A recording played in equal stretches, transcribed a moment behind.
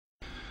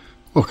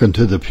Welcome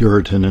to the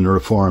Puritan and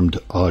Reformed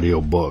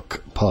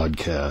audiobook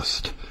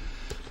podcast.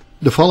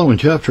 The following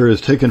chapter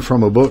is taken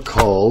from a book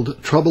called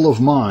Trouble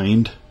of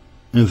Mind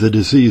and the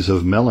Disease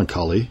of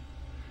Melancholy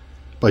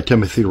by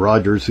Timothy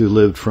Rogers, who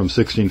lived from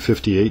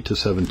 1658 to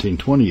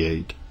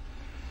 1728.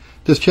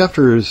 This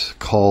chapter is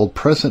called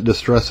Present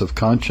Distress of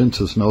Conscience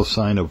is No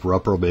Sign of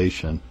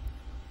Reprobation.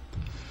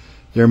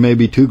 There may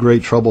be too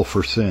great trouble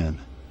for sin,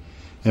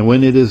 and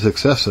when it is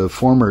excessive,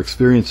 former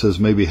experiences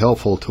may be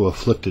helpful to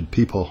afflicted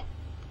people.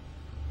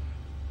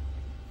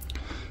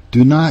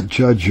 Do not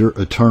judge your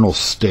eternal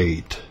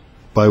state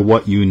by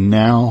what you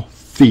now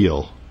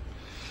feel.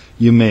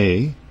 You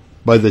may,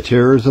 by the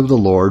terrors of the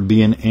Lord,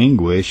 be in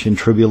anguish and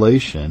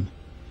tribulation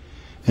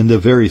in the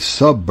very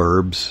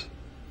suburbs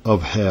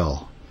of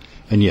hell,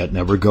 and yet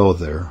never go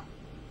there.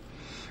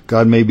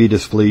 God may be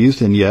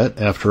displeased, and yet,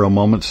 after a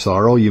moment's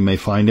sorrow, you may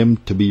find him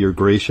to be your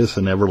gracious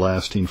and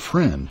everlasting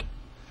friend.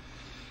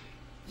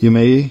 You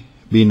may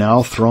be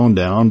now thrown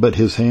down, but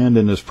his hand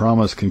and his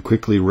promise can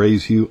quickly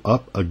raise you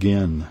up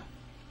again.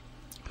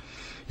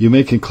 You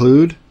may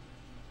conclude,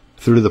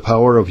 through the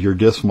power of your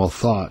dismal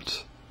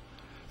thoughts,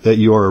 that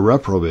you are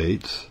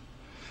reprobates,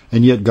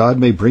 and yet God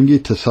may bring you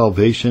to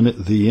salvation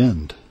at the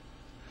end.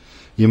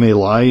 You may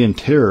lie in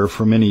terror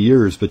for many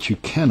years, but you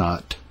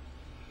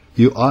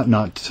ought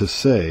not to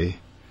say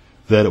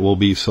that it will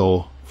be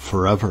so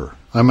forever.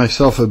 I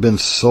myself have been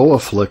so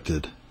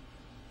afflicted,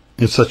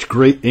 in such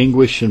great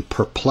anguish and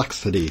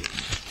perplexity,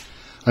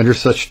 under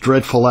such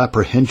dreadful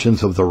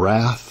apprehensions of the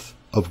wrath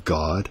of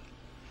God,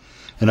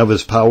 and of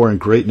his power and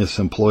greatness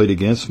employed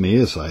against me,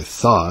 as I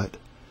thought,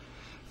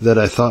 that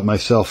I thought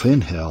myself in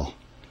hell,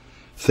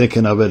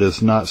 thinking of it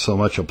as not so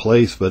much a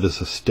place, but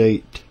as a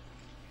state.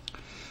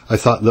 I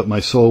thought that my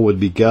soul would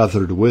be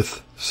gathered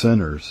with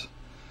sinners,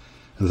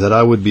 and that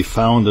I would be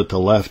found at the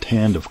left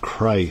hand of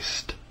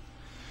Christ.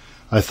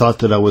 I thought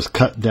that I was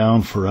cut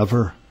down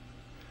forever,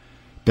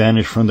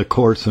 banished from the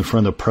courts and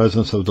from the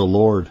presence of the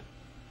Lord,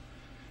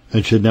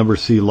 and should never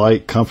see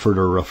light, comfort,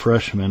 or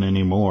refreshment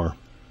any more.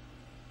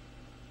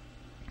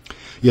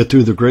 Yet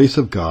through the grace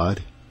of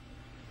God,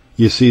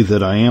 you see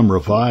that I am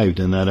revived,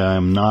 and that I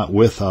am not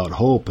without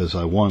hope as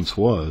I once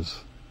was.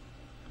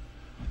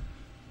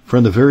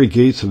 From the very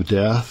gates of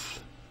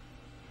death,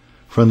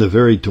 from the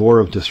very door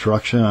of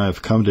destruction, I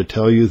have come to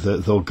tell you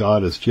that though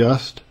God is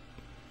just,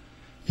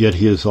 yet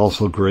he is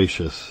also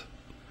gracious.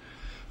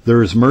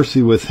 There is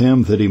mercy with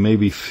him that he may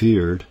be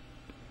feared.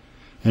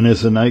 And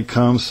as the night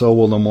comes, so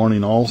will the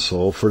morning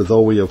also, for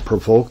though we have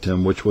provoked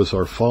him, which was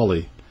our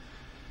folly,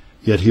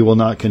 yet he will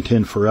not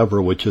contend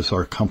forever, which is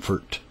our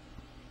comfort.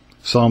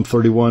 Psalm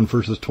 31,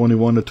 verses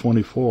 21 to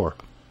 24.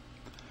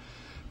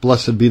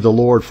 Blessed be the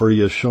Lord, for he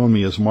has shown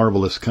me his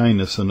marvelous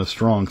kindness in a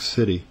strong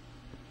city.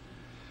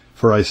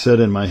 For I said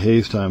in my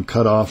haste, I am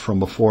cut off from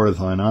before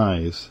thine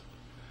eyes.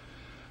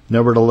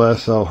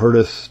 Nevertheless thou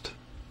heardest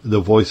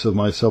the voice of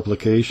my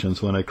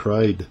supplications when I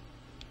cried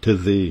to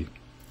thee.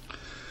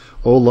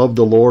 O love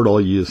the Lord, all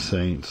ye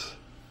saints.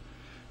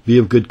 Be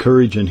of good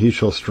courage, and he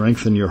shall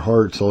strengthen your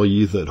hearts, all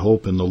ye that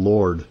hope in the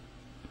Lord.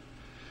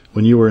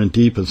 When you are in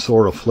deep and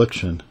sore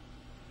affliction,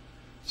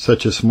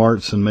 such as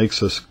smarts and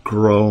makes us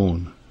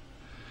groan,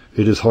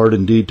 it is hard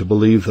indeed to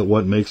believe that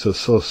what makes us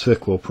so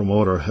sick will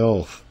promote our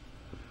health,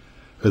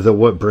 or that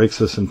what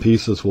breaks us in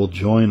pieces will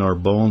join our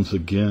bones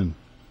again.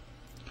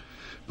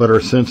 But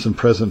our sense and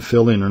present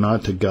feeling are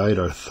not to guide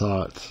our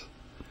thoughts.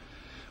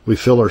 We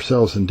feel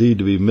ourselves indeed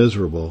to be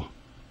miserable,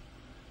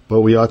 but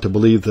we ought to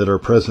believe that our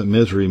present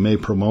misery may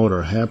promote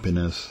our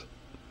happiness,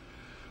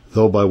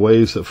 though by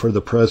ways that for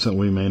the present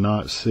we may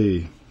not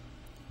see.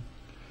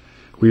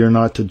 We are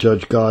not to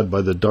judge God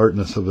by the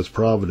darkness of his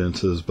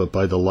providences, but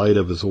by the light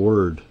of his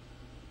word,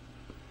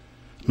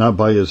 not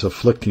by his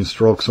afflicting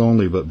strokes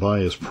only, but by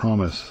his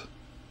promise,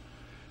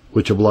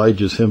 which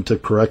obliges him to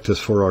correct us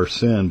for our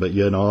sin, but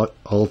yet ought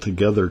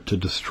altogether to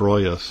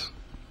destroy us.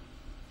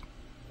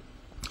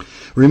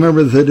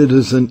 Remember that it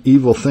is an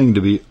evil thing to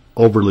be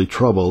overly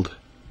troubled,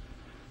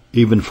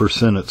 even for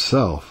sin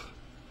itself.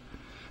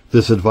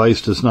 This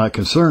advice does not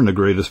concern the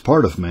greatest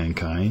part of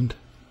mankind.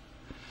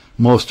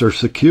 Most are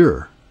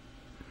secure,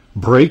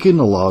 breaking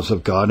the laws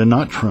of God and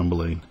not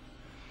trembling.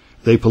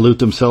 They pollute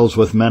themselves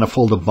with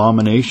manifold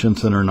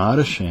abominations and are not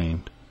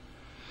ashamed.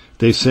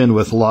 They sin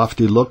with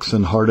lofty looks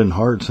and hardened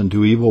hearts, and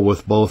do evil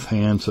with both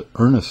hands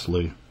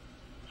earnestly.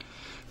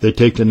 They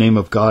take the name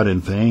of God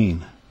in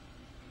vain.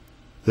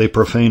 They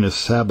profane his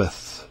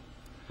Sabbaths.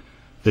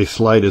 They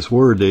slight his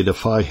word. They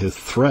defy his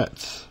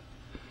threats.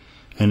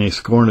 And they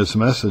scorn his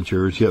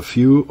messengers, yet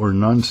few or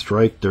none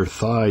strike their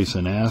thighs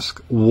and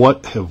ask,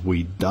 what have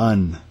we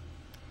done?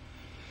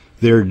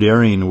 They are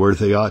daring where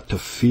they ought to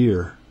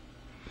fear,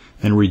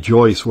 and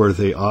rejoice where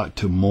they ought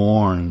to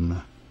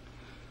mourn.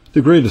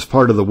 The greatest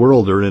part of the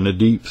world are in a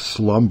deep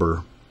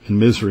slumber, in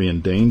misery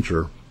and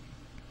danger.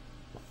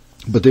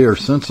 But they are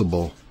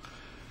sensible.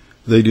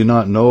 They do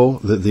not know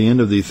that the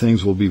end of these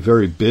things will be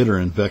very bitter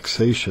and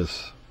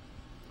vexatious.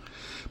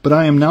 But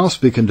I am now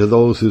speaking to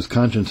those whose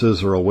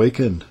consciences are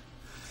awakened,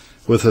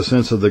 with a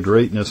sense of the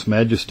greatness,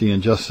 majesty,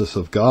 and justice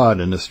of God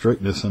and the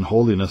strictness and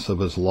holiness of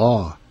his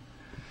law,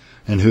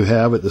 and who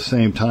have at the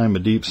same time a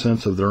deep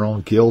sense of their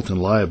own guilt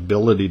and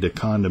liability to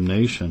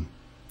condemnation.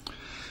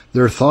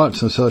 Their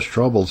thoughts in such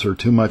troubles are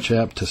too much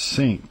apt to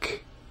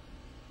sink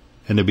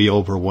and to be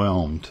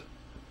overwhelmed.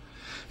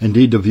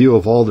 Indeed, the view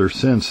of all their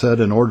sins set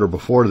in order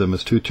before them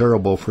is too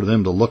terrible for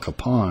them to look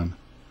upon.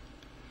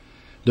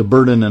 The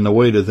burden and the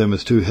weight of them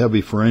is too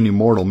heavy for any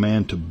mortal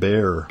man to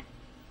bear.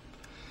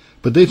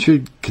 But they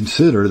should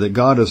consider that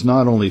God is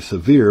not only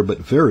severe, but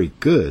very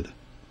good,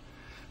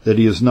 that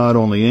he is not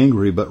only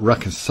angry, but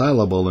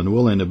reconcilable and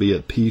willing to be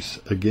at peace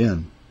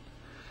again.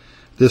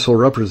 This will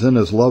represent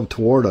his love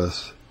toward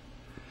us,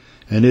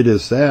 and it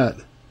is that,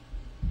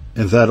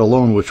 and that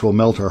alone, which will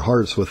melt our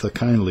hearts with a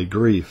kindly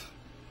grief,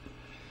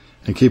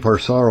 and keep our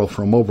sorrow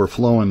from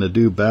overflowing the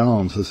due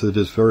bounds, as it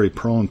is very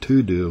prone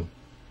to do.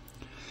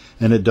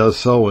 And it does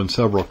so in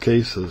several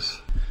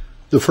cases.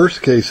 The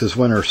first case is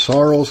when our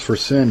sorrows for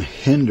sin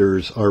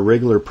hinders our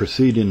regular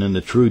proceeding in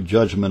the true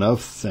judgment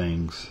of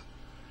things.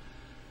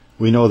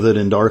 We know that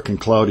in dark and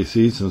cloudy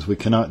seasons we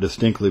cannot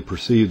distinctly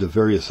perceive the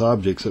various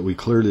objects that we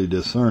clearly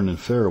discern in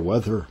fair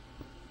weather.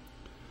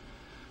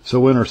 So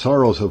when our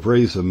sorrows have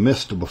raised a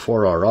mist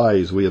before our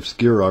eyes, we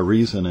obscure our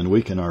reason and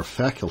weaken our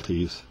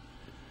faculties.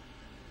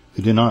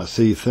 We do not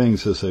see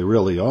things as they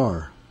really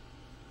are,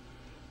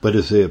 but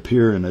as they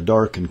appear in a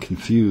dark and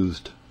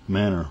confused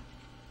manner.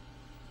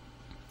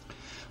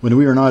 When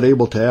we are not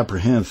able to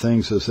apprehend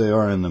things as they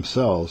are in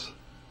themselves,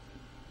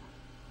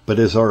 but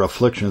as our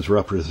afflictions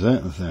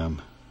represent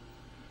them,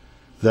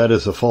 that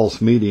is a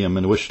false medium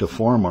in which to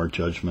form our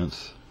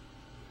judgments.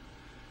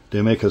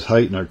 They make us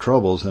heighten our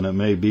troubles, and it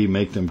may be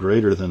make them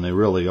greater than they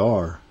really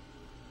are.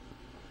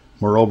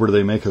 Moreover,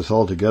 they make us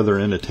altogether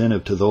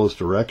inattentive to those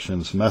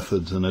directions,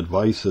 methods, and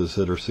advices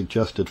that are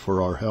suggested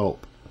for our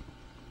help.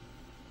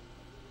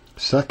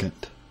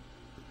 Second,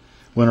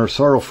 when our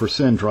sorrow for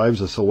sin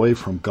drives us away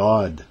from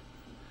God,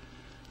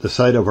 the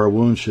sight of our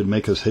wounds should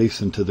make us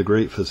hasten to the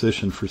great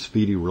physician for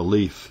speedy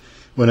relief.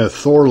 When I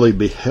thoroughly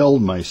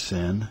beheld my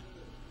sin,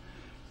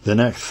 the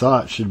next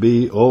thought should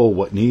be, oh,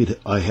 what need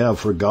I have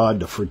for God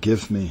to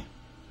forgive me,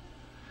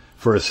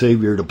 for a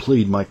Savior to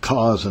plead my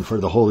cause, and for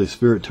the Holy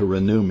Spirit to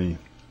renew me.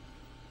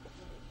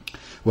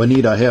 What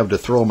need I have to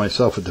throw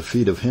myself at the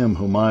feet of him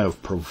whom I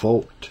have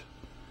provoked?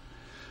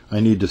 I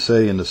need to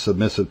say in the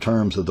submissive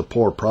terms of the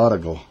poor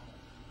prodigal,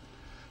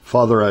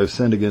 Father, I have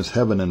sinned against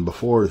heaven and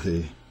before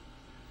thee,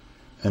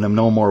 and am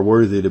no more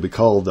worthy to be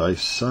called thy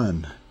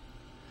son.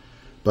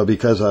 But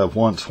because I have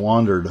once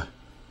wandered,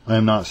 I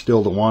am not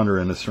still to wander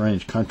in a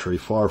strange country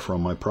far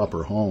from my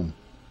proper home.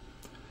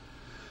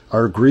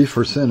 Our grief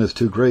for sin is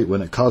too great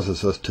when it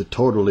causes us to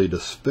totally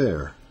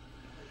despair,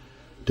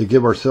 to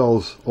give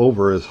ourselves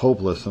over as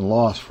hopeless and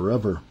lost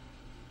forever.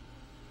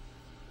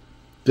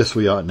 This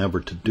we ought never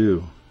to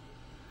do.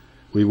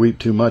 We weep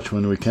too much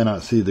when we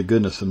cannot see the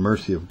goodness and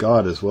mercy of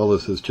God as well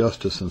as his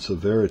justice and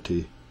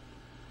severity,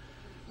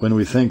 when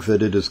we think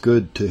that it is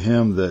good to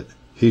him that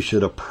he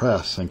should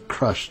oppress and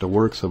crush the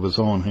works of his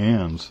own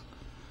hands,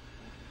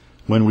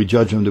 when we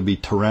judge him to be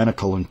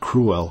tyrannical and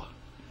cruel,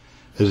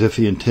 as if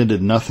he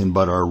intended nothing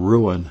but our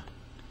ruin,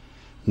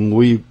 when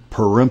we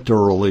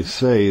peremptorily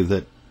say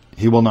that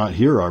he will not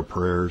hear our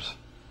prayers,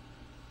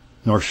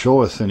 nor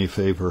show us any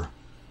favor,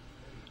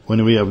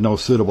 when we have no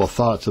suitable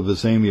thoughts of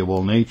his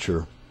amiable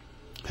nature,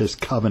 his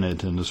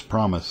covenant, and his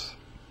promise.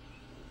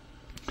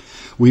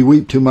 We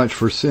weep too much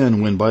for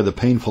sin when by the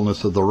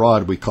painfulness of the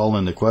rod we call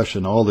into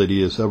question all that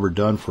he has ever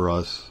done for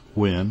us,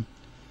 when,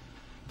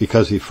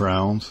 because he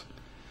frowns,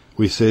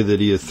 we say that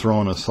he has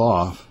thrown us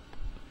off,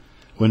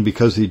 when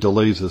because he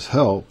delays his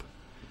help,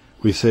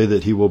 we say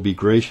that he will be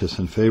gracious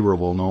and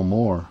favorable no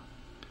more,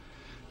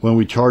 when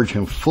we charge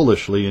him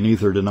foolishly and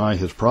either deny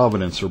his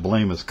providence or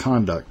blame his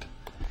conduct,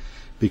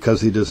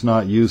 because he does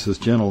not use as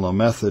gentle a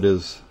method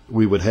as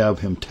we would have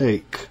him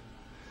take,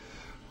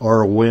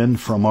 or when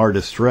from our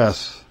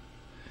distress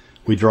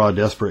we draw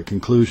desperate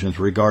conclusions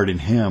regarding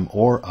him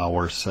or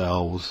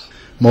ourselves.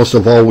 Most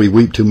of all, we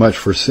weep too much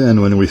for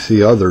sin when we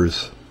see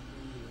others,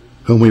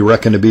 whom we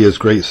reckon to be as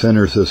great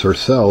sinners as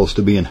ourselves,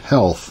 to be in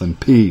health and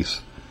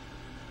peace,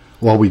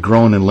 while we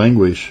groan and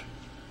languish,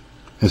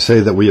 and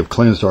say that we have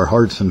cleansed our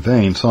hearts in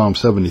vain, Psalm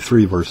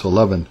 73, verse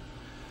 11,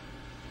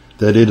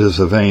 that it is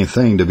a vain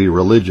thing to be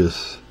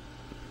religious,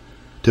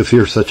 to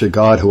fear such a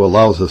God who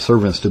allows his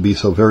servants to be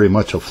so very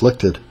much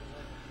afflicted,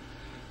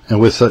 and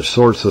with such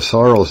sorts of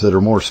sorrows that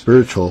are more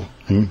spiritual,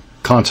 and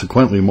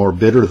consequently more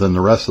bitter than the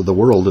rest of the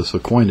world is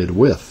acquainted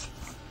with.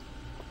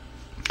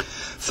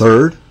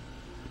 Third,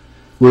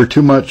 we are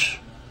too much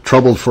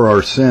troubled for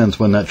our sins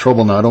when that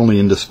trouble not only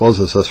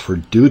indisposes us for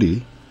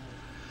duty,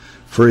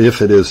 for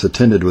if it is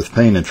attended with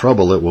pain and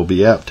trouble, it will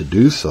be apt to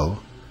do so,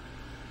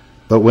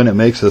 but when it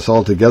makes us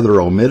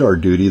altogether omit our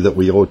duty that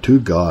we owe to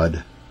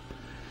God,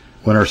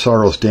 when our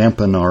sorrows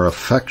dampen our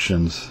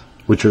affections,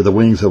 which are the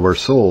wings of our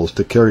souls,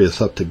 to carry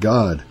us up to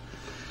God,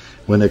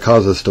 when they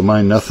cause us to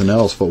mind nothing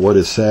else but what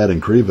is sad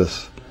and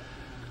grievous,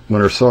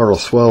 when our sorrow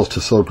swells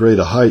to so great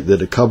a height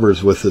that it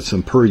covers with its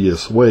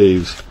imperious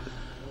waves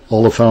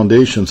all the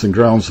foundations and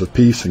grounds of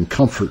peace and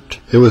comfort.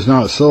 It was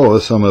not so,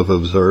 as some have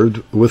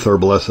observed, with our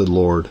blessed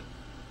Lord.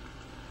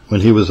 When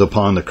he was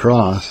upon the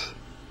cross,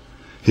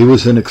 he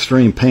was in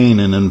extreme pain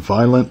and in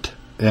violent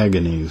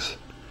agonies.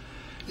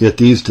 Yet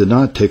these did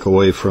not take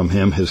away from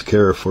him his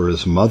care for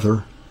his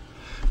mother.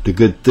 The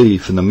good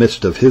thief, in the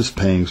midst of his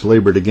pangs,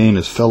 labored to gain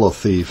his fellow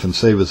thief and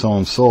save his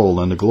own soul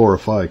and to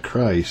glorify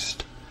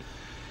Christ.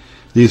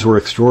 These were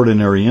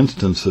extraordinary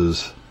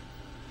instances.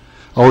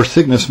 Our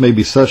sickness may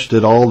be such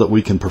that all that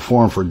we can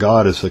perform for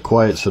God is a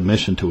quiet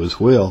submission to his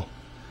will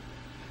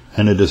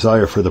and a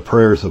desire for the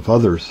prayers of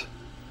others.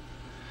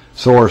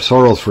 So our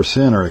sorrows for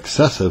sin are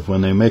excessive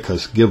when they make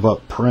us give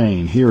up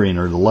praying, hearing,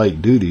 or the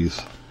like duties.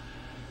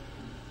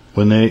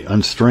 When they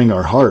unstring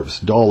our harps,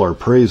 dull our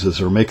praises,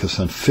 or make us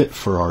unfit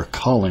for our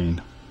calling.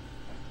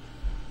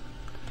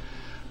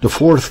 The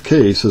fourth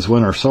case is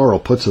when our sorrow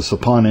puts us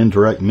upon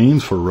indirect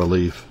means for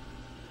relief.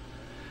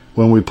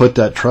 When we put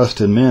that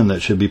trust in men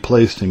that should be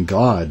placed in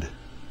God.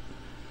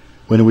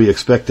 When we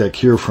expect that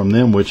cure from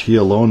them which he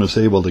alone is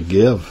able to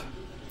give.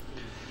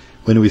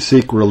 When we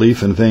seek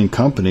relief in vain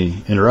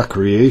company, in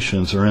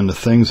recreations, or in the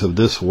things of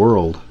this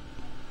world.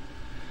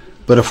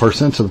 But if our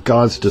sense of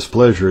God's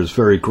displeasure is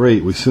very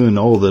great, we soon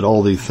know that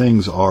all these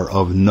things are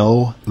of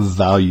no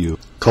value.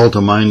 Call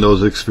to mind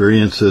those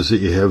experiences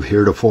that you have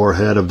heretofore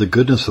had of the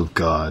goodness of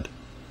God.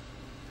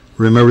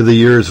 Remember the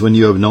years when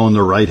you have known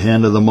the right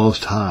hand of the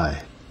Most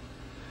High.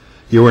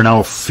 You are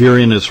now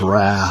fearing his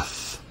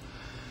wrath.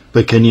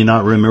 But can you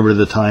not remember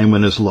the time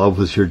when his love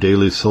was your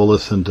daily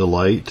solace and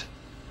delight?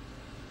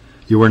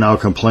 You are now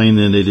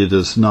complaining that he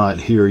does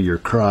not hear your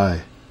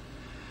cry.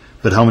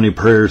 But how many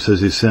prayers has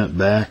he sent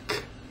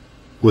back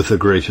with a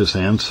gracious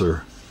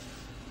answer?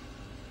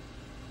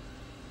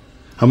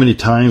 How many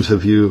times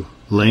have you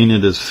lain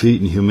at his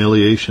feet in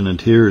humiliation and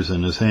tears,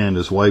 and his hand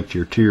has wiped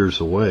your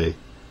tears away?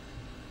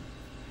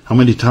 How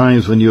many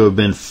times when you have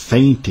been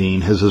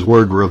fainting has his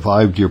word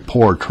revived your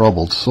poor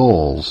troubled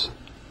souls?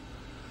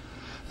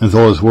 And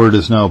though his word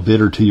is now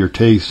bitter to your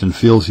taste and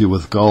fills you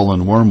with gall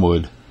and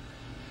wormwood,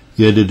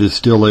 yet it is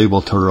still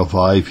able to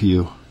revive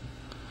you.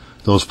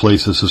 Those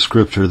places of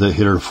Scripture that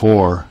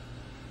heretofore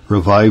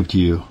revived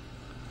you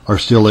are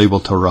still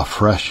able to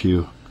refresh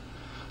you.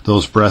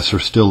 Those breasts are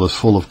still as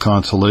full of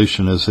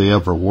consolation as they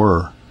ever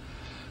were,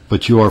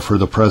 but you are for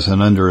the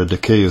present under a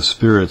decay of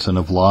spirits and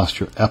have lost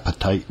your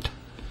appetite,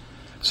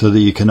 so that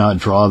you cannot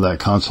draw that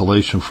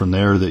consolation from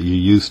there that you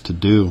used to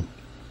do.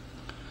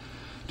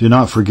 Do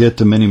not forget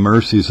the many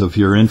mercies of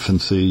your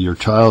infancy, your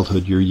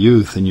childhood, your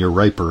youth, and your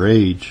riper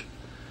age.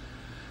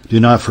 Do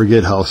not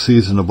forget how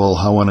seasonable,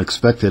 how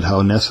unexpected,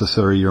 how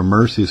necessary your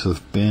mercies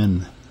have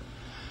been,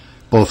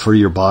 both for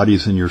your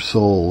bodies and your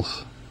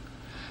souls.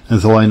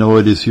 And though I know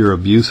it is your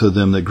abuse of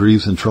them that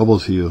grieves and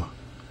troubles you,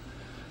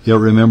 yet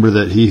remember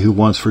that he who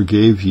once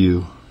forgave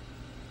you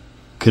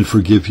can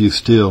forgive you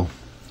still,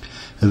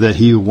 and that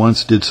he who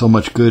once did so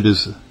much good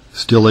is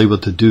still able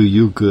to do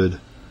you good.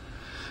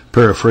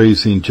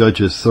 Paraphrasing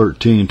Judges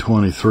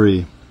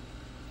 13:23.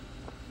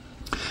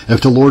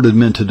 If the Lord had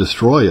meant to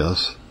destroy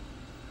us,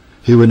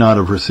 he would not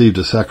have received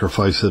a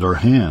sacrifice at our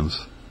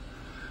hands,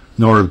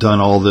 nor have done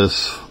all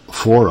this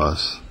for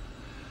us.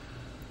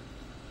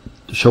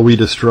 Shall we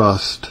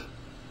distrust?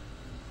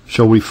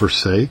 Shall we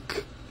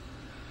forsake?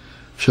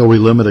 Shall we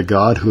limit a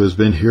God who has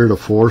been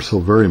heretofore so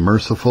very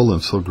merciful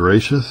and so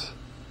gracious?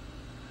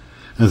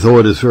 And though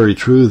it is very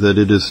true that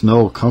it is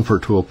no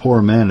comfort to a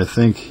poor man to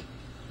think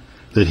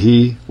that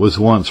he was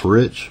once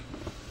rich,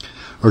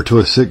 or to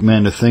a sick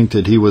man to think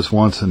that he was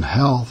once in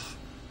health,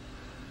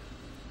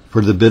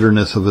 for the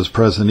bitterness of his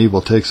present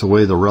evil takes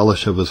away the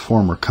relish of his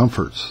former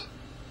comforts.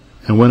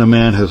 And when a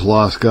man has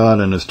lost God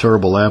and his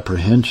terrible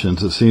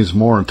apprehensions, it seems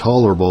more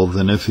intolerable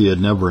than if he had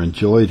never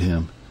enjoyed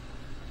him.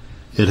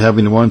 Yet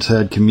having once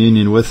had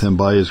communion with him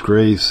by his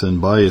grace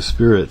and by his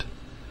Spirit,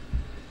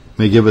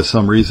 may give us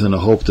some reason to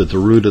hope that the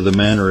root of the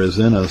matter is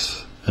in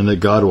us, and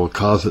that God will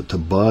cause it to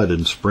bud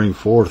and spring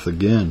forth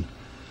again,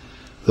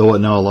 though it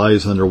now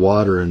lies under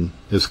water and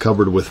is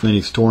covered with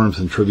many storms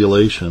and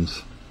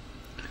tribulations.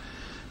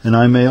 And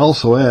I may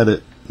also add,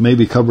 it may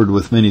be covered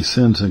with many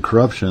sins and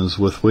corruptions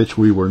with which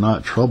we were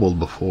not troubled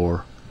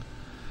before.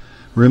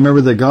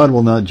 Remember that God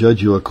will not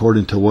judge you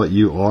according to what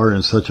you are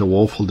in such a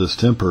woeful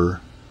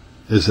distemper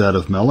as that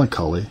of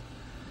melancholy,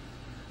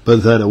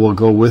 but that it will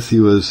go with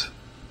you as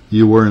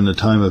you were in the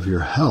time of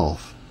your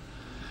health.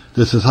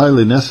 This is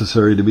highly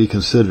necessary to be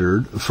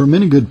considered, for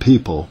many good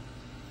people,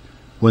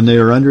 when they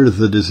are under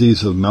the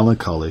disease of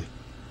melancholy,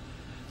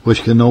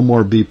 which can no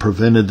more be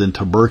prevented than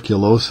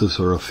tuberculosis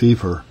or a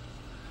fever,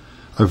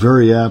 are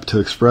very apt to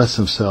express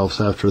themselves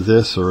after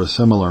this or a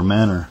similar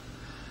manner.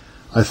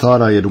 I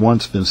thought I had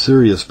once been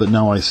serious, but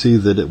now I see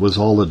that it was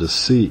all a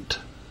deceit.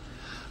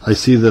 I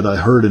see that I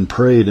heard and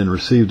prayed and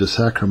received the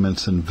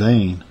sacraments in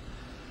vain.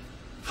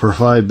 For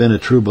if I had been a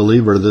true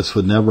believer, this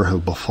would never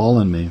have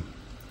befallen me.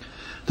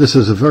 This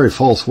is a very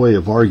false way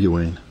of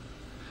arguing.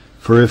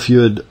 For if you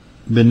had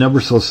been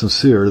never so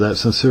sincere, that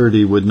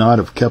sincerity would not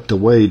have kept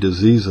away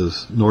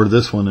diseases, nor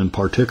this one in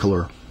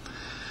particular.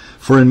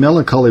 For in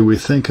melancholy we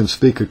think and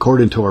speak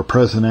according to our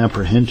present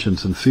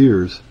apprehensions and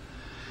fears,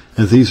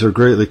 and these are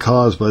greatly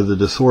caused by the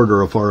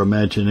disorder of our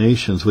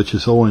imaginations, which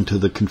is owing to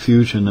the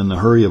confusion and the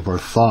hurry of our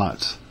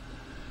thoughts.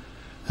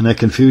 And that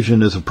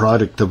confusion is a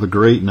product of a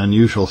great and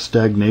unusual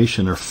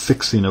stagnation or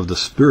fixing of the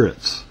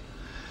spirits,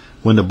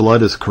 when the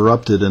blood is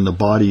corrupted and the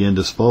body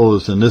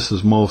indisposed, and this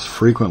is most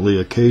frequently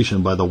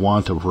occasioned by the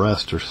want of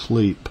rest or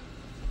sleep.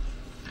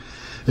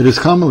 It is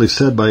commonly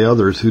said by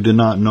others who do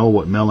not know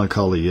what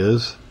melancholy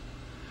is,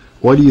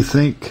 "Why do you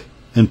think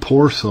and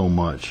pour so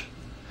much?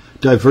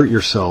 Divert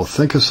yourself,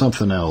 think of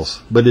something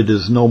else." But it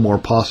is no more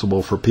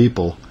possible for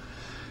people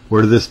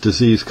where this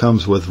disease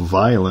comes with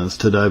violence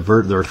to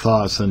divert their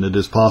thoughts than it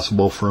is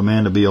possible for a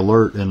man to be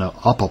alert in an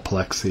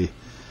apoplexy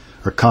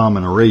or calm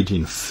in a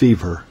raging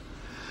fever.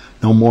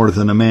 No more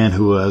than a man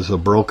who has a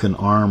broken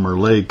arm or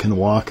leg can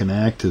walk and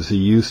act as he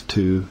used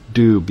to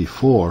do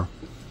before.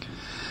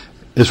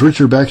 As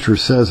Richard Baxter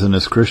says in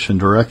his Christian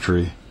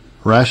Directory,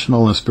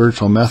 rational and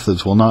spiritual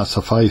methods will not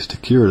suffice to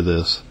cure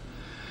this,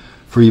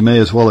 for you may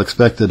as well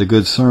expect that a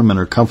good sermon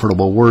or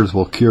comfortable words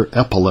will cure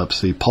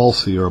epilepsy,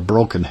 palsy, or a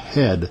broken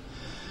head,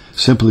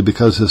 simply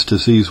because this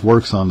disease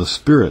works on the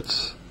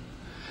spirits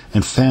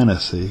and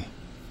fantasy,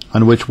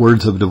 on which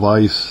words of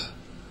advice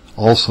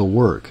also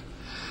work.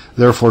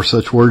 Therefore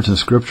such words in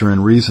Scripture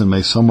and reason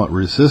may somewhat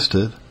resist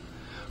it,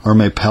 or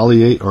may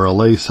palliate or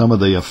allay some of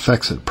the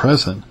effects at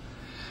present,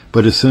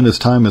 but as soon as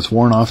time has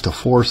worn off the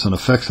force and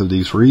effects of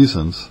these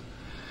reasons,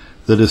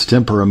 the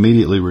distemper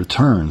immediately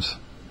returns.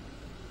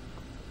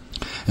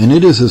 And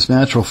it is as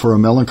natural for a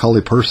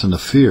melancholy person to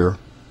fear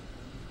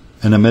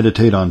and to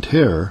meditate on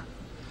terror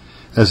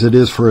as it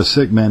is for a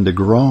sick man to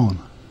groan,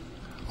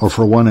 or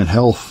for one in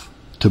health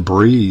to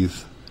breathe.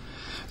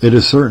 It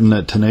is certain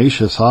that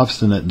tenacious,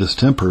 obstinate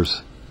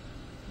distempers,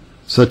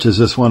 such as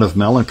this one of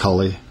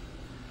melancholy,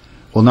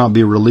 will not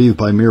be relieved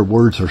by mere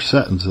words or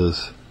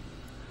sentences.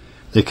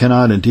 They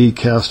cannot indeed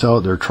cast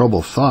out their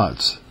troubled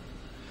thoughts.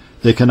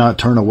 They cannot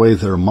turn away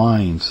their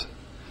minds.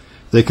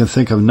 They can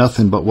think of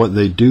nothing but what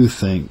they do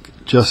think.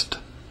 Just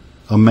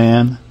a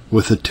man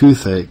with a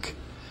toothache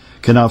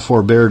cannot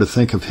forbear to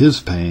think of his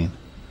pain.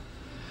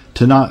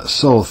 To not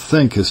so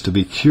think is to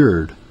be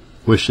cured,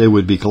 which they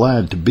would be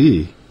glad to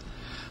be.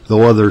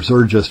 Though others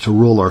urge us to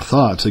rule our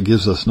thoughts, it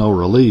gives us no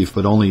relief,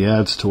 but only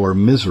adds to our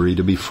misery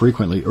to be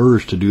frequently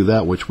urged to do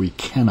that which we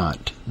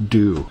cannot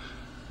do.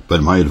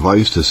 But my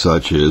advice to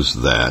such is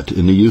that,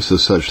 in the use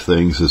of such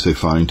things as they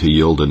find to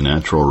yield a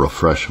natural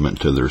refreshment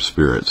to their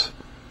spirits,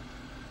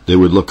 they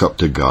would look up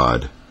to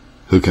God,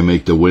 who can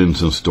make the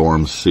winds and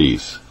storms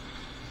cease,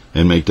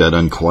 and make that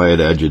unquiet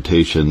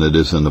agitation that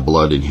is in the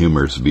blood and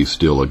humours be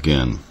still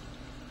again.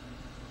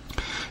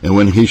 And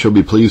when he shall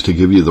be pleased to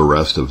give you the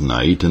rest of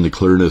night and the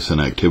clearness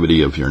and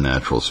activity of your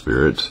natural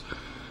spirits,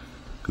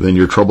 then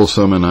your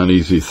troublesome and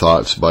uneasy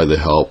thoughts, by the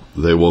help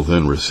they will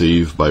then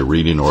receive by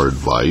reading or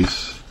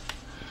advice,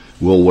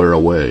 will wear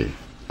away.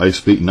 I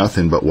speak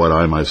nothing but what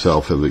I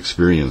myself have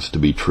experienced to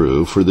be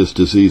true, for this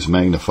disease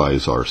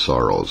magnifies our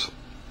sorrows.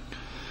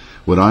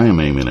 What I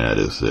am aiming at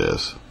is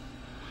this: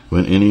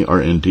 when any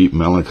are in deep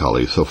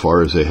melancholy, so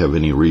far as they have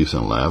any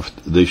reason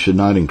left, they should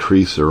not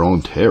increase their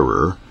own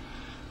terror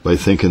by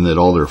thinking that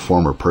all their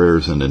former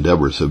prayers and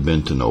endeavors have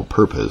been to no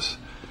purpose,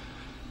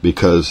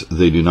 because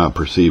they do not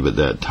perceive at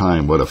that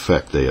time what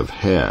effect they have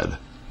had.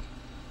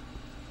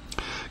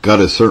 God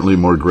is certainly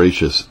more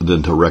gracious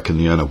than to reckon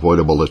the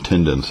unavoidable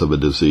attendance of a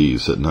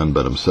disease that none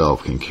but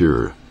himself can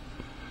cure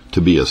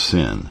to be a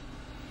sin.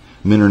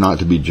 Men are not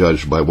to be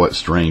judged by what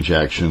strange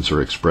actions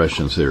or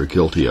expressions they are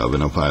guilty of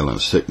in a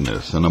violent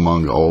sickness, and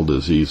among all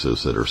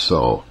diseases that are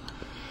so,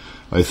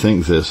 I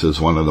think this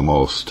is one of the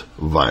most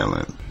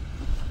violent.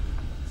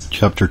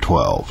 Chapter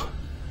 12.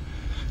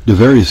 The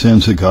various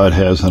ends that God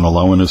has in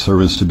allowing his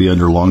servants to be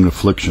under long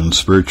affliction,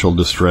 spiritual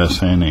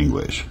distress, and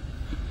anguish.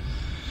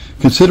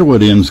 Consider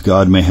what ends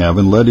God may have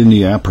in letting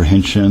the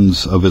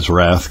apprehensions of his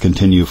wrath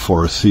continue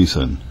for a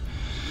season.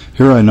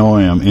 Here I know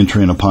I am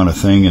entering upon a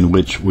thing in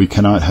which we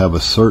cannot have a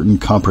certain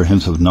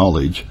comprehensive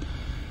knowledge,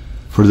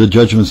 for the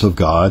judgments of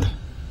God,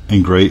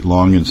 and great,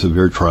 long, and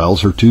severe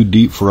trials, are too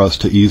deep for us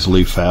to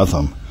easily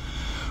fathom,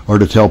 or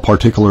to tell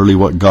particularly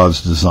what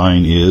God's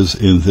design is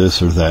in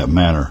this or that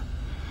manner.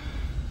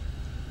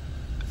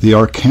 The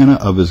arcana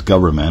of his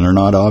government are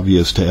not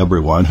obvious to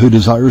everyone who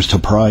desires to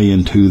pry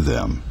into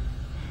them.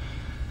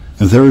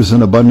 And there is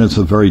an abundance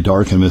of very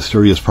dark and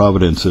mysterious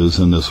providences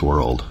in this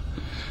world,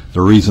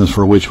 the reasons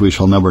for which we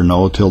shall never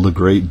know till the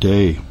great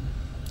day.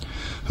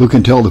 Who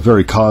can tell the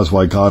very cause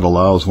why God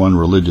allows one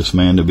religious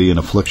man to be in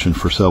affliction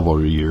for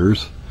several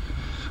years,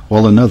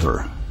 while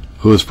another,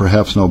 who is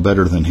perhaps no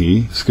better than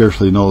he,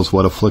 scarcely knows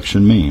what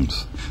affliction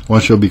means?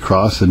 One shall be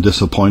cross and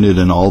disappointed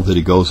in all that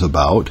he goes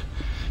about.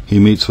 He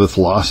meets with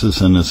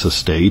losses in his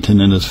estate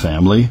and in his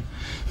family,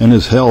 and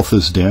his health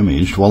is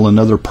damaged, while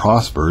another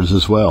prospers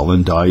as well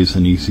and dies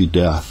an easy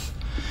death.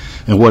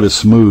 And what a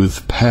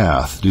smooth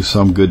path do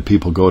some good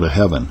people go to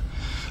heaven,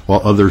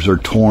 while others are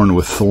torn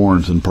with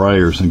thorns and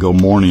briars and go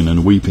mourning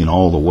and weeping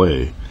all the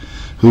way.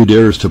 Who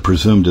dares to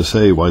presume to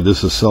say why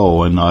this is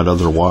so and not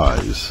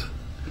otherwise?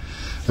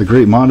 A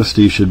great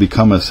modesty should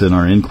become us in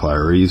our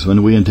inquiries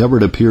when we endeavor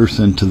to pierce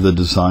into the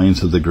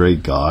designs of the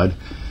great God,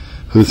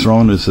 whose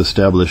throne is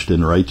established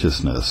in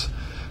righteousness,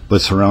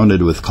 but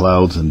surrounded with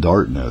clouds and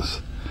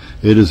darkness.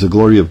 It is the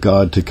glory of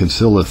God to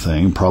conceal a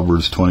thing,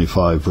 Proverbs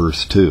 25,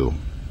 verse 2.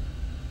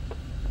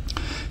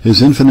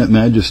 His infinite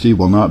majesty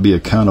will not be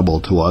accountable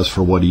to us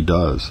for what he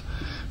does.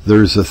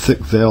 There is a thick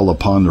veil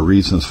upon the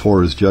reasons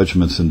for his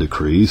judgments and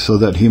decrees, so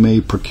that he may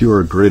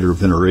procure greater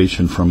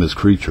veneration from his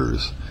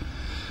creatures.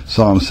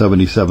 Psalm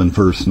 77,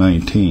 verse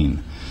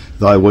 19.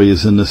 Thy way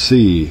is in the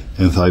sea,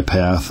 and thy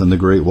path in the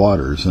great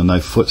waters, and thy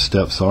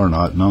footsteps are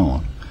not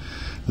known.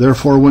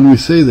 Therefore, when we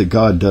say that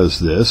God does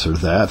this or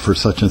that for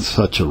such and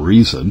such a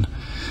reason,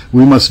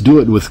 we must do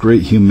it with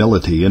great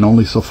humility, and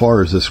only so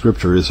far as the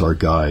Scripture is our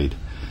guide.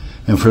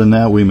 And from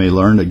that we may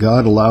learn that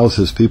God allows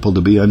his people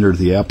to be under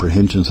the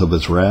apprehensions of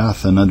his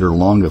wrath and under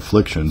long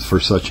afflictions for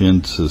such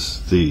ends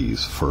as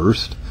these.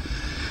 First,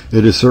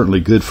 it is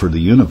certainly good for the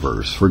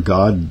universe, for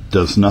God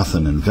does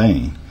nothing in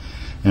vain,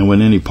 and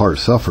when any part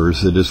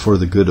suffers, it is for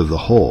the good of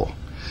the whole.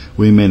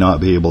 We may not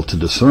be able to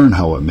discern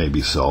how it may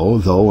be so,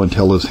 though,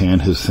 until his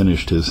hand has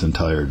finished his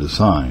entire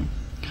design.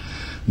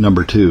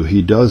 Number two,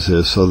 he does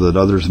this so that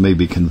others may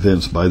be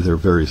convinced by their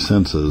very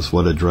senses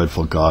what a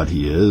dreadful God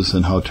he is,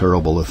 and how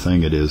terrible a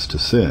thing it is to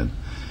sin.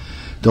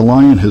 The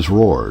lion has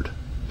roared,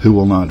 who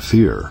will not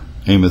fear?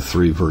 Amos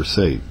 3, verse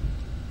 8.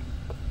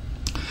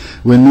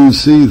 When men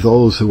see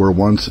those who were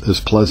once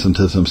as pleasant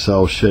as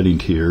themselves shedding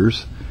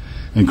tears,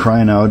 and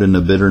crying out in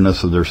the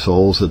bitterness of their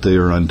souls that they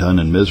are undone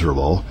and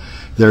miserable,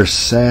 their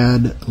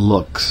sad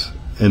looks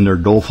and their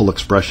doleful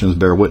expressions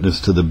bear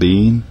witness to the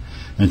being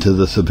and to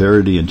the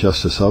severity and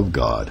justice of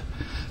God,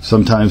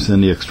 sometimes in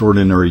the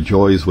extraordinary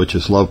joys which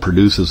his love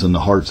produces in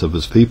the hearts of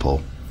his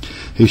people.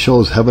 He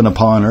shows heaven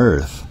upon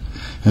earth,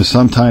 and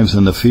sometimes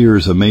in the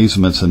fears,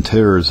 amazements, and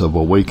terrors of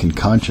awakened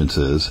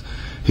consciences,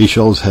 he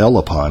shows hell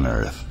upon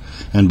earth,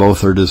 and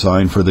both are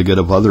designed for the good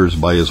of others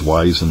by his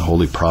wise and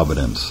holy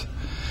providence.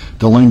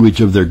 The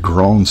language of their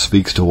groan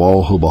speaks to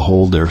all who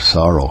behold their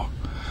sorrow.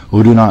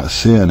 O do not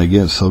sin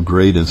against so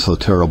great and so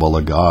terrible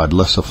a God,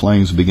 lest the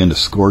flames begin to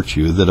scorch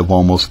you that have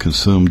almost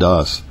consumed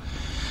us.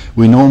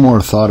 We no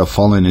more thought of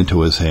falling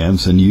into his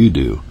hands than you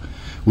do.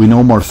 We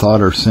no more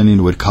thought our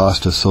sinning would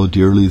cost us so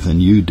dearly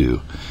than you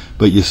do.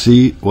 But you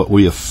see what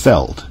we have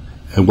felt,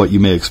 and what you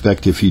may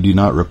expect if you do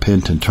not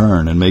repent and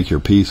turn and make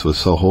your peace with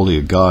so holy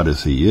a God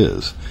as he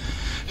is.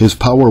 His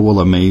power will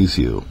amaze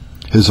you.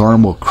 His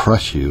arm will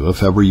crush you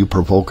if ever you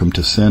provoke him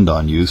to send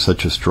on you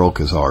such a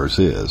stroke as ours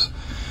is.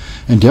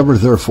 Endeavor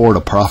therefore to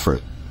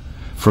profit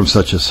from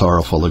such a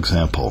sorrowful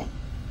example.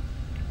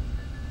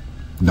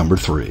 Number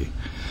 3.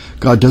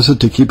 God does it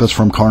to keep us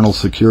from carnal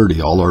security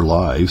all our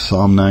lives.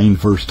 Psalm 9,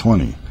 verse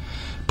 20.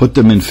 Put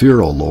them in fear,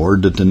 O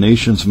Lord, that the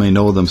nations may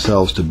know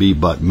themselves to be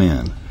but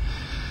men.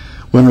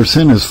 When our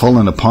sin has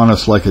fallen upon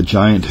us like a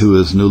giant who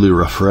is newly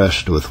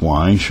refreshed with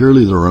wine,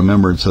 surely the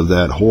remembrance of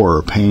that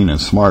horror, pain, and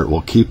smart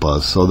will keep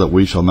us, so that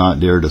we shall not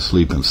dare to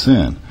sleep in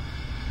sin,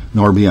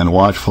 nor be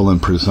unwatchful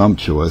and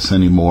presumptuous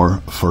any more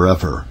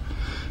forever.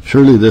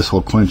 Surely this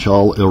will quench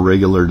all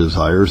irregular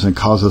desires, and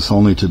cause us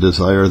only to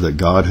desire that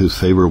God whose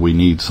favor we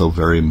need so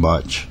very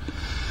much.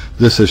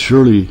 This has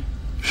surely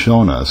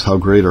shown us how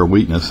great our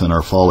weakness and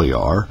our folly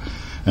are,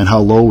 and how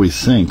low we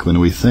sink when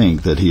we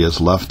think that he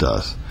has left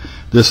us.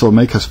 This will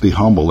make us be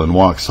humble and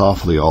walk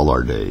softly all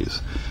our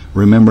days,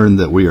 remembering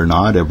that we are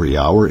not every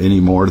hour any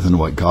more than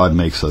what God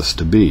makes us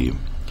to be.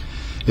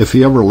 If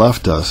he ever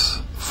left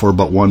us for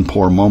but one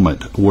poor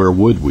moment, where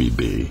would we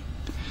be?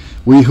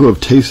 We who have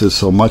tasted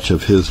so much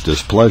of his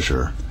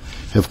displeasure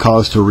have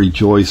cause to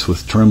rejoice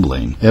with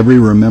trembling. Every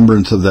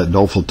remembrance of that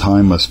doleful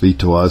time must be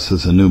to us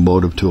as a new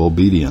motive to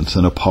obedience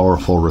and a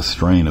powerful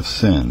restraint of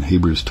sin.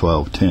 Hebrews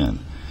 12:10.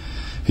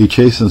 He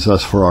chastens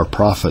us for our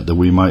profit, that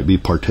we might be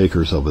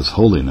partakers of his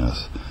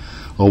holiness.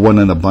 Oh, what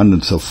an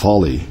abundance of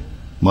folly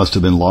must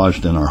have been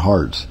lodged in our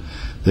hearts,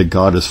 that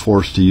God is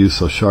forced to use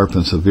so sharp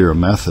and severe a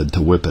method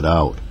to whip it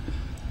out.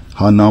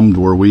 How numbed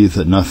were we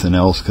that nothing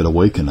else could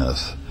awaken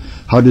us.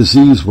 How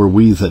diseased were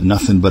we that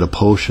nothing but a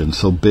potion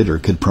so bitter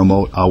could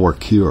promote our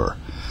cure.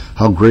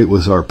 How great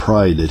was our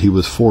pride that he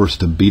was forced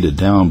to beat it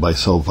down by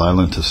so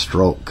violent a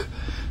stroke.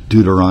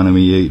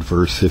 Deuteronomy 8,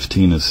 verse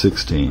 15 and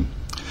 16.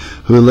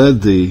 Who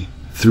led thee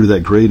through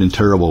that great and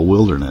terrible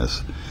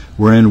wilderness,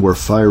 wherein were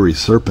fiery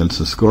serpents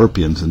and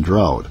scorpions and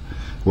drought,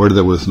 where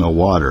there was no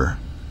water,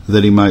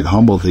 that he might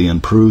humble thee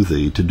and prove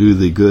thee, to do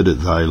thee good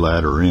at thy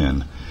latter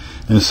end.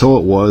 And so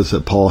it was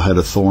that Paul had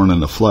a thorn in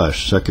the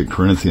flesh, 2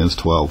 Corinthians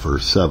 12,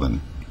 verse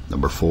 7.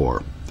 Number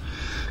 4.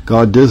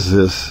 God does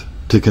this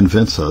to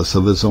convince us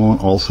of his own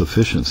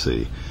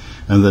all-sufficiency,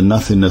 and the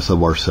nothingness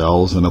of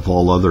ourselves and of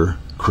all other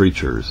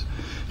creatures.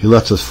 He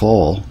lets us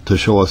fall to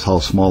show us how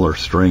small our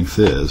strength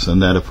is,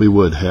 and that if we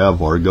would have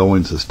our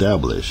goings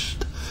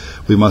established,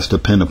 we must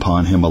depend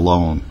upon him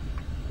alone.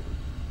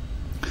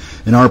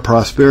 In our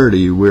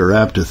prosperity, we are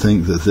apt to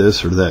think that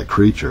this or that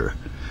creature,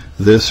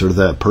 this or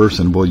that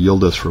person will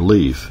yield us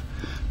relief.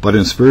 But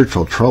in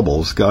spiritual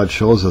troubles, God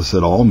shows us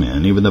that all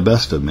men, even the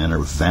best of men, are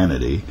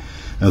vanity,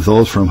 and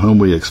those from whom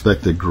we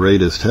expect the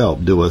greatest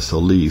help do us the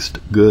least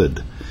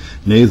good.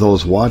 Nay,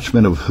 those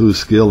watchmen of whose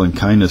skill and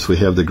kindness we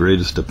have the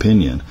greatest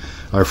opinion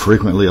are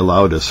frequently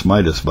allowed to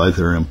smite us by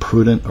their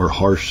imprudent or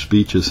harsh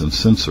speeches and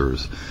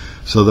censures,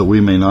 so that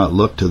we may not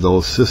look to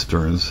those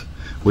cisterns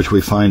which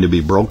we find to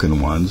be broken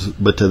ones,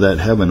 but to that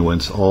heaven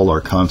whence all our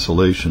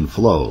consolation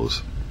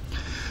flows.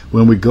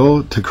 When we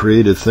go to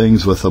created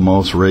things with the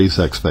most raised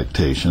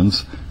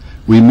expectations,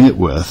 we meet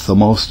with the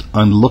most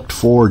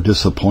unlooked-for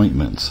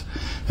disappointments,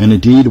 and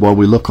indeed, while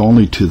we look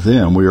only to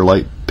them, we are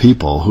like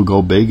people who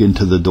go begging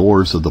to the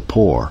doors of the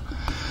poor.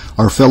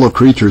 Our fellow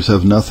creatures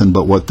have nothing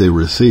but what they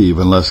receive.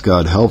 Unless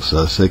God helps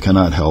us, they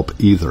cannot help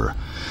either.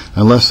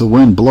 Unless the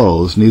wind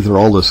blows, neither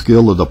all the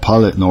skill of the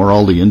pilot nor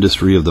all the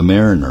industry of the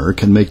mariner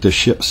can make the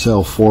ship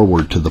sail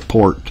forward to the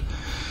port.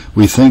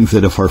 We think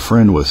that if our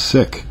friend was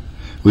sick,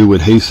 we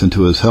would hasten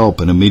to his help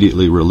and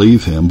immediately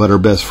relieve him, but our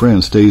best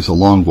friend stays a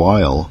long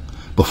while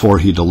before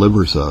he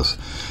delivers us,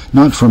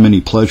 not from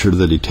any pleasure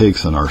that he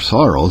takes in our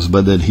sorrows,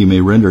 but that he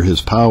may render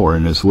his power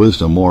and his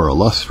wisdom more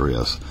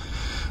illustrious.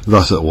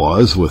 Thus it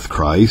was with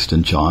Christ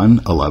in John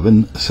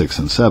 11:6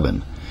 and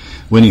 7.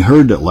 When he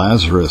heard that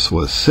Lazarus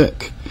was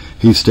sick,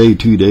 he stayed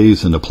 2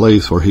 days in the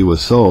place where he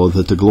was, so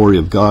that the glory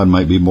of God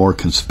might be more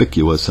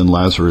conspicuous in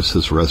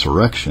Lazarus'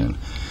 resurrection.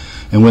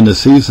 And when the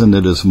season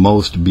that is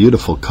most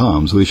beautiful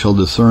comes, we shall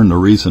discern the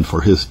reason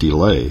for his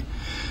delay.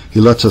 He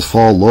lets us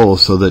fall low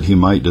so that he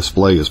might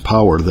display his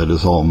power that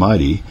is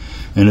almighty,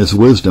 and his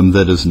wisdom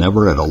that is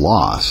never at a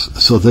loss,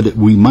 so that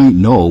we might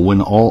know,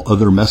 when all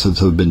other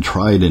methods have been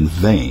tried in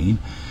vain,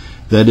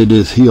 that it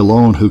is he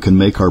alone who can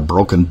make our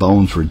broken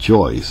bones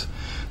rejoice,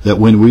 that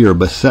when we are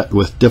beset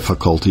with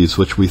difficulties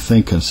which we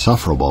think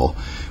insufferable,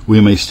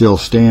 we may still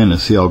stand and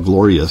see how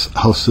glorious,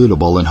 how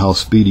suitable, and how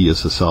speedy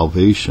is the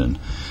salvation,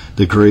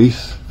 the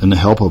grace and the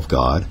help of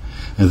God,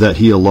 and that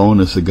he alone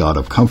is the God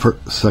of comfort.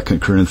 2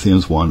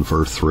 Corinthians 1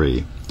 verse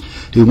 3.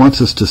 He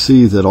wants us to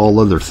see that all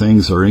other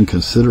things are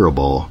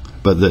inconsiderable,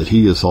 but that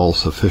he is all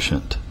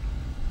sufficient.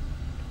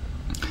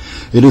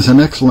 It is an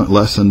excellent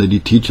lesson that he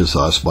teaches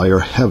us by our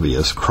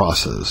heaviest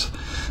crosses.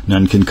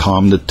 None can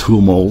calm the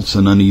tumults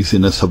and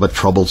uneasiness of a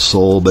troubled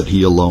soul but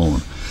he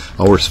alone.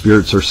 Our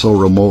spirits are so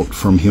remote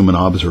from human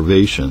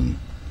observation.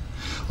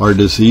 Our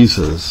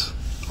diseases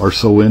are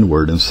so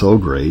inward and so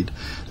great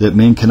that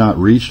men cannot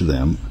reach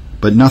them,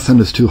 but nothing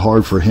is too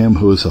hard for him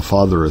who is the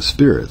Father of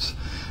spirits,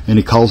 and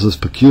he calls us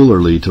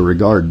peculiarly to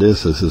regard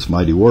this as his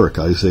mighty work,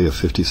 Isaiah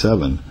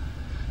 57,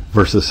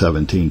 verses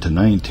 17 to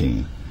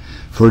 19.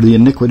 For the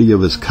iniquity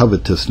of his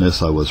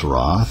covetousness I was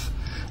wroth,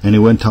 and he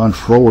went on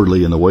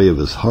frowardly in the way of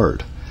his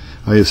heart.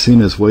 I have seen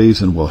his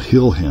ways and will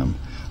heal him.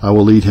 I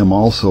will lead him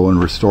also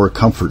and restore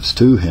comforts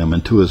to him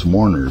and to his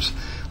mourners.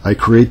 I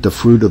create the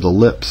fruit of the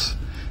lips.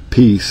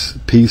 Peace,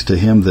 peace to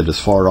him that is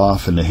far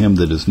off and to him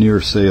that is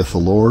near, saith the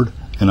Lord,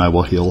 and I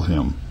will heal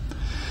him.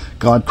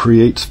 God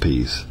creates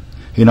peace.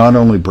 He not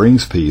only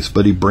brings peace,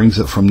 but he brings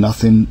it from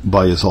nothing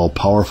by his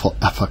all-powerful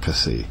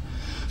efficacy,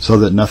 so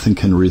that nothing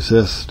can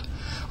resist.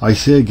 I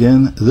say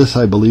again, this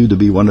I believe to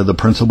be one of the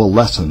principal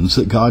lessons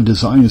that God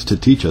designs to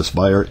teach us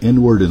by our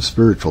inward and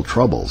spiritual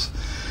troubles,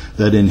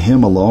 that in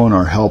him alone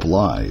our help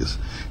lies,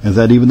 and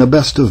that even the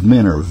best of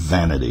men are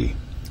vanity.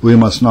 We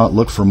must not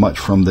look for much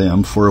from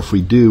them, for if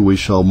we do, we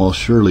shall most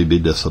surely be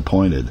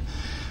disappointed.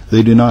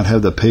 They do not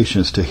have the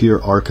patience to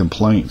hear our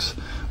complaints,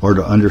 or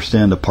to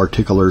understand the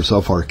particulars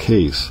of our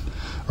case.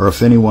 Or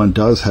if anyone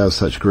does have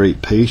such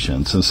great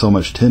patience and so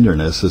much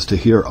tenderness as to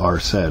hear our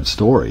sad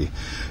story,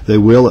 they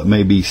will, it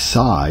may be,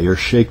 sigh or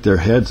shake their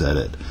heads at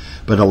it,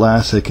 but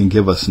alas, they can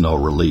give us no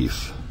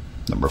relief.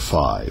 Number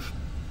 5.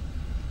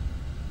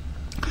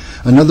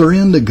 Another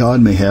end that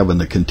God may have in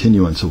the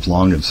continuance of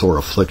long and sore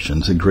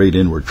afflictions and great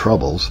inward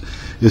troubles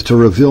is to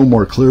reveal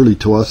more clearly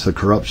to us the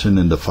corruption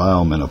and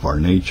defilement of our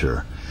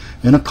nature.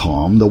 In a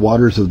calm, the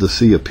waters of the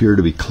sea appear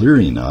to be clear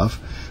enough,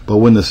 but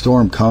when the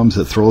storm comes,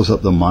 it throws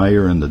up the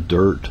mire and the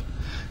dirt.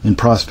 In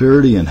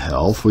prosperity and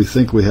health, we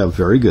think we have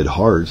very good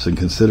hearts and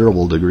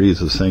considerable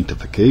degrees of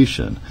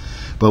sanctification,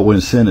 but when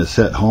sin is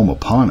set home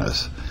upon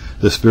us,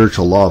 the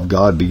spiritual law of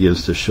God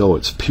begins to show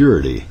its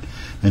purity,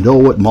 and oh,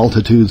 what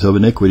multitudes of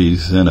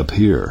iniquities then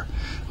appear!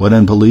 What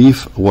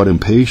unbelief, what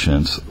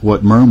impatience,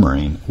 what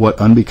murmuring, what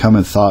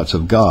unbecoming thoughts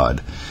of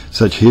God,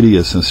 such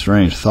hideous and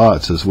strange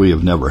thoughts as we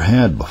have never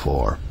had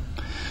before.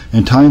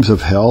 In times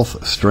of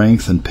health,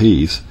 strength, and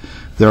peace,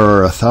 there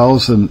are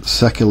 1,000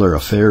 secular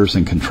affairs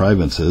and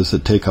contrivances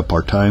that take up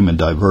our time and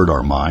divert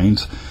our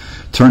minds,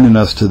 turning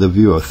us to the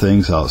view of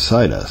things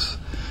outside us.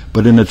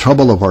 But in the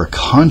trouble of our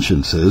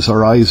consciences,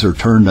 our eyes are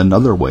turned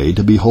another way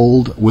to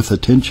behold with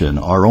attention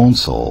our own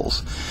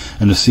souls,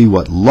 and to see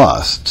what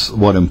lusts,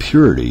 what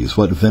impurities,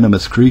 what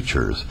venomous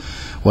creatures,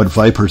 what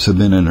vipers have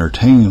been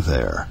entertained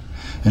there.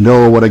 And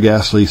oh, what a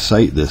ghastly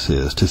sight this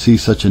is, to see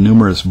such a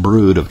numerous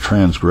brood of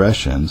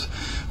transgressions,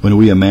 when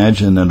we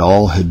imagine that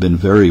all had been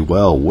very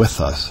well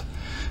with us.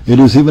 It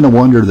is even a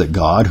wonder that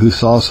God, who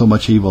saw so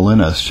much evil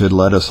in us, should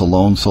let us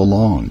alone so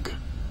long.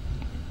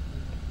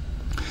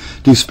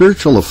 These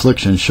spiritual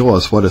afflictions show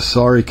us what a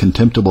sorry,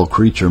 contemptible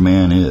creature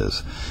man is,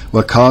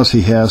 what cause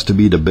he has to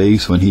be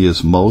debased when he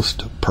is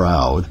most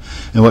proud,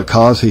 and what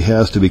cause he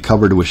has to be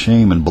covered with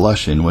shame and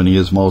blushing when he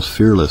is most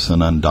fearless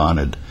and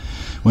undaunted.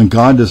 When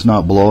God does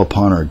not blow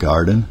upon our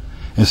garden,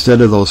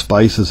 instead of those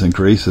spices and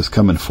graces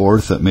coming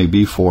forth that may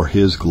be for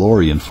his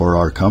glory and for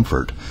our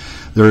comfort,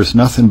 there is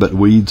nothing but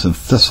weeds and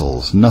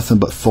thistles, nothing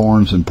but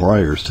thorns and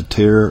briars to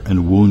tear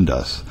and wound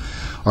us.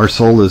 Our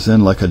soul is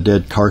in like a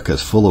dead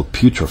carcass full of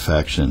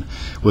putrefaction,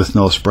 with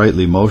no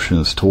sprightly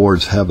motions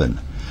towards heaven,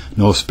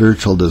 no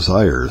spiritual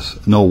desires,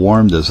 no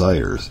warm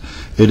desires.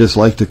 It is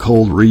like the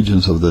cold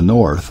regions of the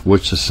north,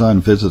 which the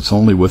sun visits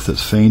only with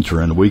its fainter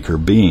and weaker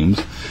beams,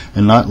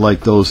 and not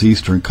like those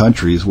eastern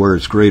countries where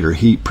its greater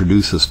heat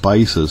produces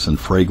spices and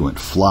fragrant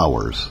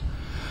flowers.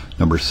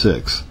 Number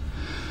 6.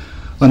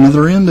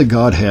 Another end that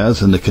God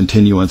has in the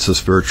continuance of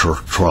spiritual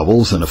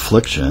troubles and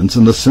afflictions,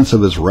 and the sense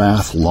of his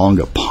wrath long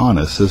upon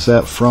us, is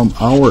that from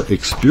our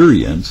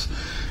experience,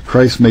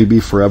 Christ may be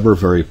forever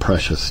very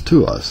precious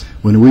to us.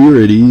 When we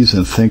are at ease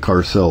and think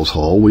ourselves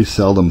whole, we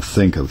seldom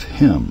think of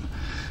him.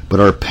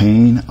 But our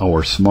pain,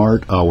 our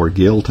smart, our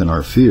guilt, and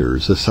our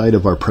fears, the sight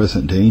of our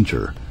present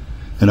danger,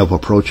 and of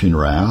approaching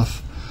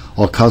wrath,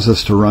 all cause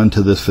us to run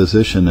to this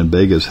physician and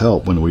beg his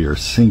help when we are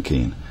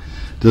sinking.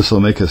 This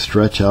will make us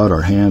stretch out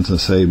our hands and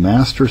say,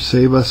 Master,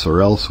 save us,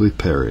 or else we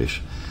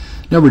perish.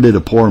 Never did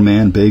a poor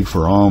man beg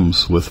for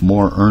alms with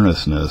more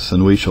earnestness,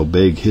 and we shall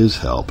beg his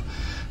help.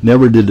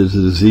 Never did a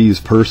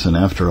diseased person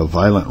after a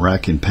violent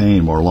racking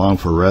pain more long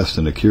for rest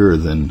and a cure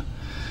than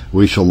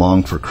we shall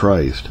long for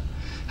Christ.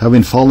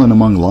 Having fallen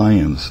among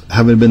lions,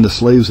 having been the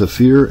slaves of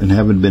fear, and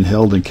having been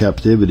held in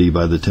captivity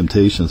by the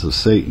temptations of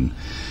Satan,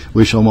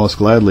 we shall most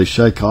gladly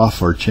shake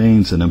off our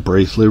chains and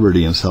embrace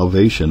liberty and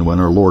salvation when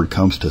our Lord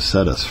comes to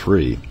set us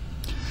free.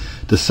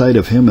 The sight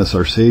of him as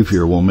our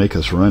Savior will make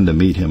us run to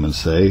meet him and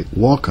say,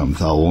 Welcome,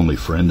 thou only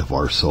friend of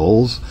our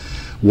souls.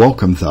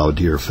 Welcome, thou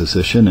dear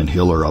physician and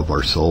healer of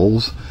our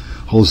souls.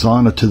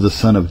 Hosanna to the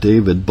Son of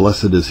David.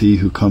 Blessed is he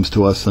who comes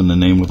to us in the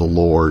name of the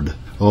Lord.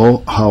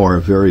 Oh, how our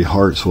very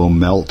hearts will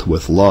melt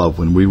with love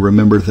when we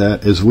remember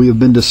that, as we have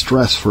been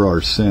distressed for our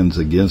sins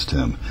against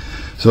him,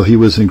 so he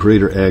was in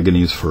greater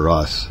agonies for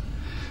us.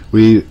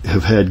 We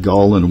have had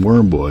gall and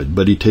wormwood,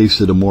 but he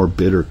tasted a more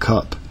bitter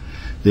cup.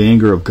 The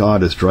anger of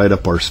God has dried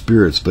up our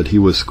spirits, but he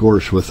was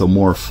scorched with a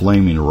more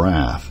flaming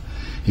wrath.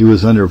 He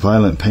was under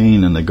violent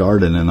pain in the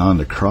garden and on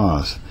the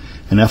cross.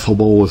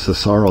 Ineffable was the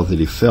sorrow that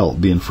he felt,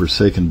 being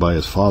forsaken by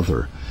his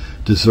Father,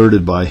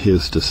 deserted by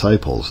his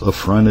disciples,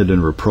 affronted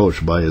and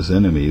reproached by his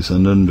enemies,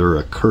 and under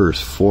a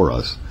curse for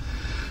us.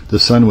 The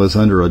sun was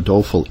under a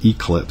doleful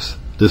eclipse.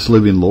 This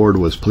living Lord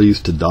was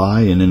pleased to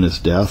die, and in his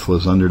death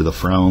was under the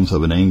frowns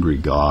of an angry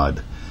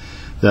God.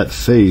 That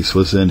face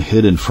was then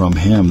hidden from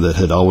him that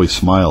had always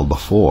smiled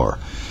before.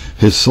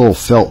 His soul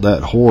felt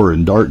that horror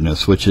and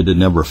darkness which it had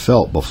never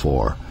felt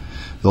before.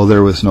 Though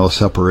there was no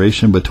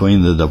separation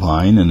between the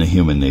divine and the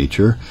human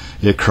nature,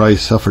 yet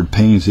Christ suffered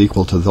pains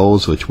equal to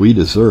those which we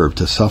deserve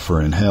to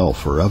suffer in hell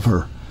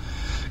forever.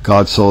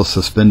 God so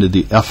suspended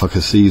the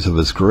efficacies of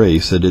his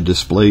grace that it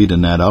displayed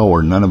in that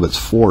hour none of its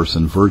force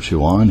and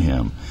virtue on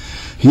him.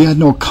 He had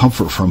no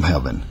comfort from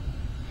heaven,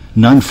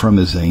 none from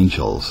his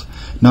angels,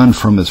 none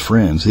from his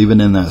friends, even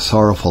in that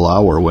sorrowful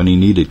hour when he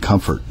needed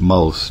comfort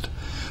most.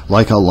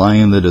 Like a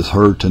lion that is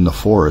hurt in the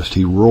forest,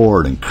 he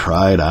roared and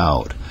cried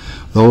out,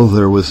 though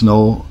there was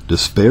no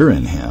despair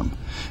in him.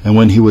 And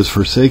when he was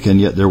forsaken,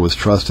 yet there was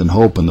trust and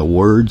hope in the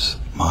words,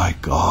 My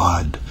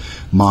God,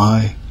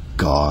 my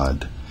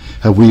God.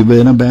 Have we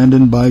been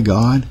abandoned by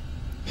God?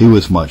 He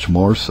was much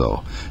more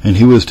so, and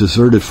he was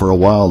deserted for a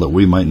while that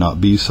we might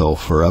not be so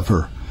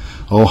forever.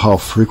 Oh, how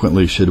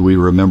frequently should we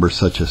remember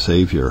such a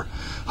Savior!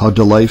 How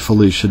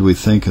delightfully should we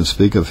think and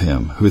speak of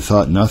him, who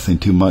thought nothing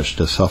too much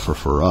to suffer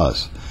for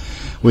us.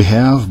 We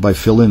have, by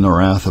filling the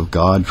wrath of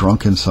God,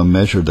 drunk in some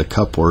measure the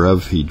cup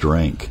whereof he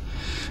drank.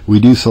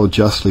 We do so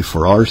justly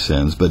for our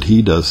sins, but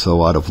he does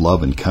so out of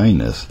love and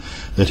kindness,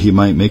 that he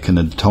might make an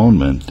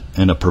atonement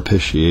and a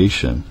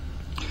propitiation.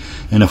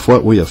 And if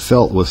what we have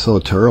felt was so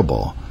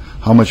terrible,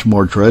 how much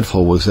more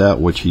dreadful was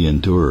that which he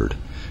endured?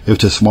 If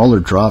the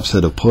smaller drops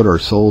that have put our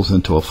souls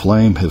into a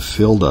flame have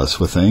filled us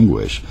with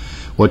anguish,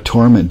 what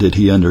torment did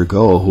he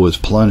undergo who was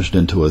plunged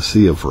into a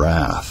sea of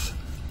wrath?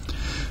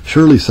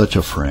 Surely such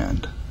a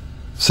friend,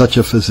 such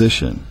a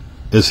physician,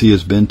 as he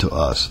has been to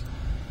us,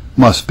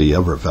 must be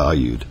ever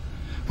valued.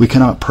 We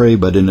cannot pray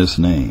but in his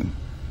name.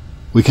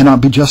 We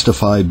cannot be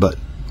justified but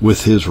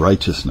with his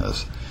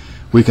righteousness.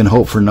 We can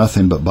hope for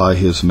nothing but by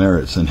his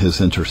merits and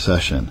his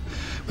intercession.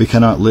 We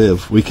cannot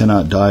live, we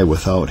cannot die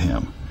without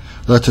him.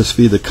 Let this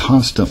be the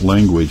constant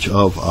language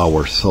of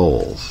our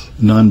souls.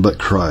 None but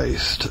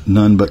Christ,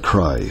 none but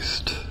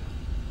Christ.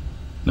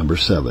 Number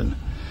 7.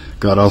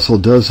 God also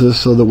does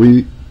this so that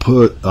we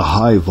put a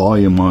high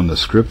volume on the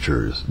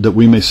Scriptures, that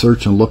we may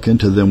search and look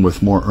into them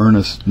with more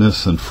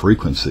earnestness and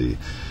frequency,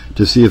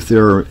 to see if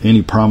there are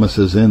any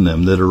promises in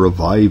them that are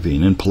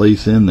reviving and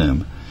place in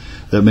them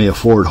that may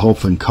afford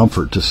hope and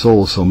comfort to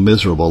souls so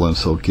miserable and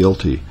so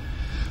guilty.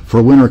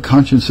 For when our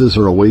consciences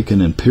are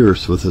awakened and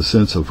pierced with a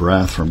sense of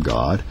wrath from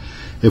God,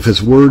 if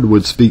his word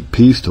would speak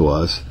peace to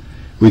us,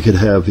 we could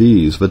have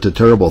ease, but the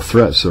terrible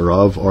threats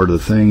thereof are the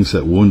things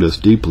that wound us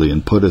deeply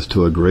and put us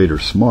to a greater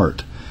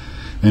smart.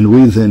 And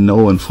we then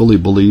know and fully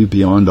believe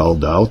beyond all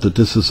doubt that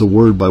this is the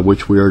word by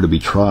which we are to be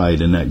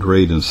tried in that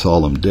great and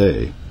solemn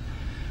day.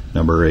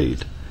 Number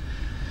 8.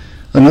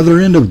 Another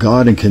end of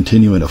God in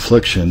continuing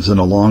afflictions and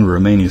a long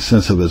remaining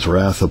sense of his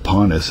wrath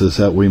upon us is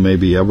that we may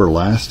be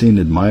everlasting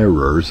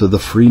admirers of the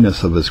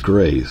freeness of his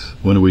grace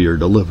when we are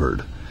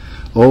delivered.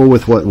 Oh,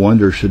 with what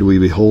wonder should we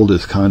behold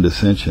his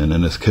condescension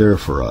and his care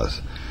for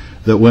us,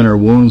 that when our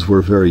wounds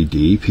were very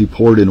deep, he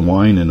poured in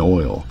wine and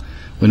oil.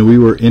 When we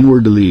were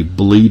inwardly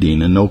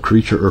bleeding and no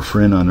creature or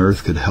friend on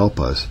earth could help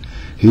us,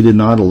 he did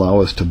not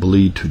allow us to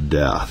bleed to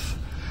death.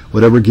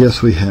 Whatever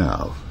gifts we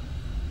have,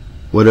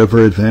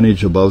 whatever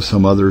advantage above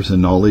some others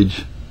in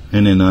knowledge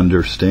and in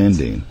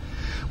understanding,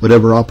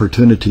 whatever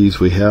opportunities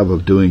we have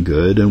of doing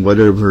good, and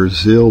whatever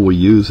zeal we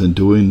use in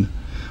doing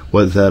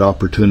what that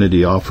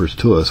opportunity offers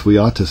to us, we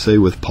ought to say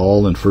with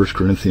Paul in 1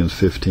 Corinthians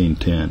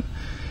 15:10,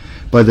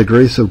 "By the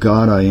grace of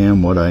God I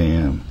am what I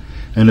am,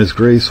 and his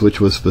grace which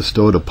was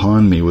bestowed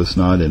upon me was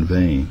not in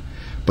vain.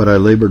 But I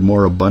labored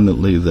more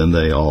abundantly than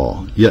they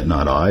all. Yet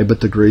not I, but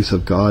the grace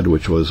of God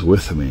which was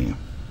with me."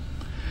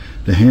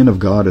 The hand of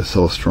God is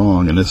so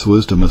strong, and his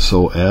wisdom is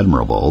so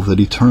admirable, that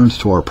he turns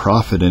to our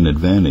profit and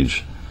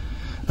advantage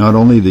not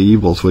only the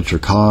evils which are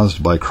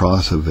caused by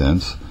cross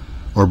events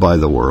or by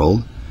the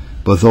world,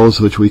 but those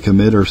which we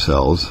commit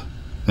ourselves,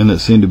 and that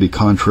seem to be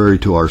contrary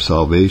to our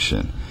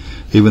salvation,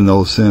 even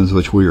those sins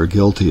which we are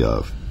guilty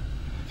of.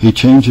 He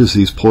changes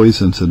these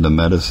poisons into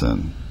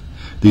medicine,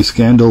 these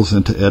scandals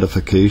into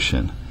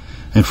edification,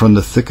 and from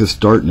the thickest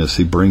darkness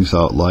he brings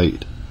out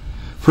light.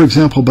 For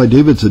example, by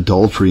David's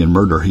adultery and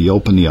murder he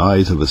opened the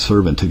eyes of his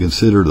servant to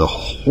consider the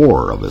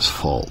horror of his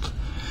fault,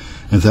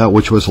 and that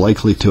which was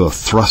likely to have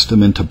thrust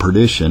him into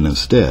perdition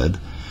instead,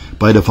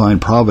 by divine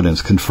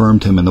providence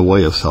confirmed him in the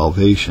way of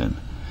salvation.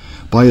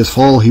 By his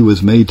fall he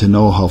was made to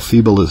know how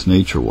feeble his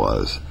nature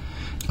was,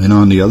 and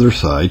on the other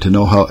side to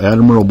know how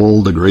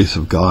admirable the grace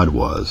of God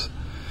was.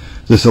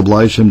 This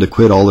obliged him to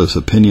quit all his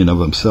opinion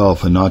of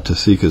himself and not to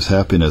seek his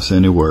happiness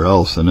anywhere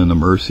else than in the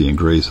mercy and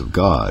grace of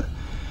God.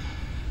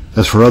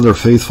 As for other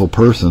faithful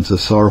persons,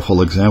 this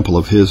sorrowful example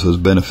of his was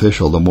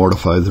beneficial to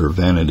mortify their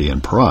vanity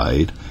and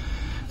pride,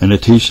 and to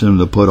teach them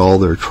to put all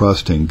their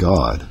trust in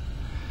God.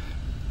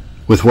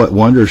 With what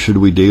wonder should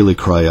we daily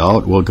cry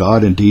out, "Will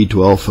God indeed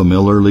dwell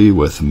familiarly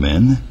with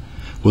men?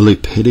 Will he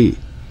pity?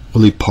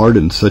 Will he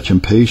pardon such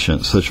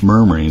impatience, such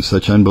murmuring,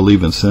 such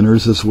unbelieving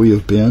sinners as we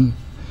have been?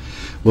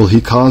 Will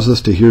he cause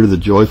us to hear the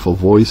joyful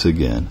voice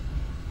again,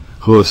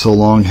 who have so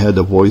long had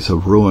the voice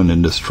of ruin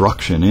and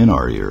destruction in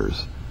our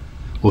ears?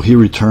 Will he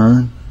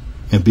return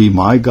and be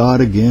my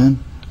God again,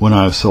 when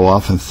I have so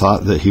often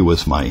thought that he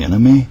was my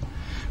enemy?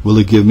 Will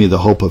he give me the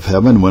hope of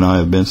heaven when I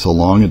have been so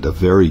long at the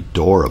very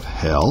door of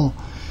hell?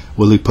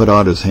 Will he put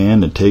out his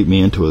hand and take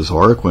me into his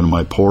ark when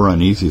my poor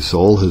uneasy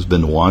soul has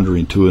been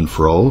wandering to and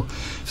fro,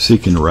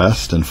 seeking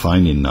rest and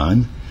finding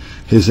none?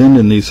 His end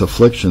in these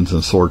afflictions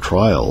and sore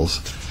trials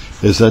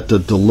is that the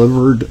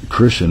delivered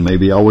Christian may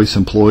be always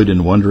employed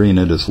in wondering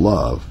at his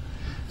love,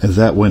 and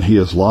that when he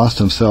has lost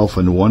himself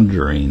in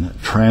wondering,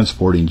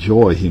 transporting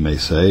joy, he may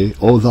say,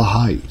 "Oh, the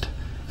height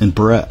and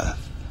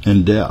breadth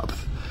and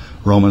depth."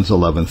 Romans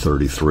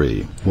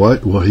 11:33.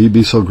 What, will he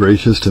be so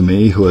gracious to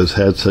me who has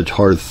had such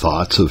hard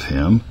thoughts of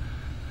him?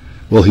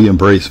 Will he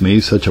embrace me,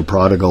 such a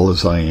prodigal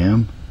as I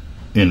am,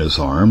 in his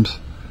arms?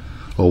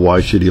 Oh, why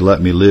should he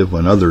let me live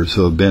when others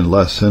who have been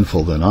less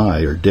sinful than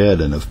I are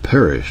dead and have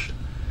perished?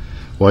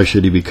 Why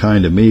should he be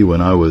kind to me when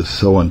I was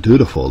so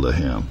undutiful to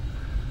him?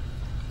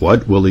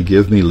 What, will he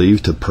give me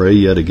leave to pray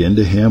yet again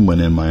to him, when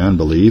in my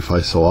unbelief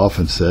I so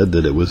often said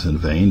that it was in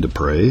vain to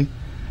pray?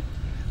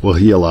 Will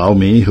he allow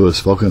me, who has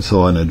spoken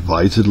so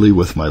unadvisedly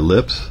with my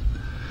lips,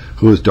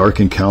 who has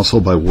darkened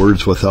counsel by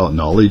words without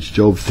knowledge,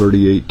 Job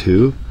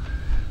 38:2,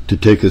 to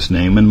take his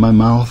name in my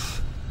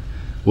mouth?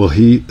 Will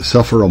he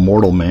suffer a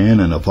mortal man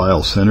and a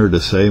vile sinner to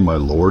say, "My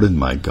Lord and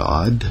my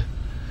God"?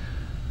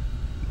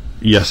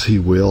 Yes, he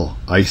will.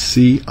 I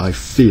see, I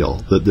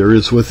feel that there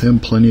is with him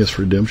plenteous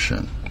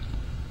redemption.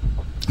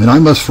 And I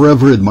must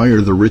forever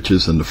admire the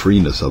riches and the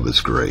freeness of his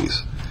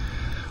grace.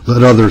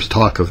 Let others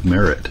talk of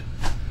merit,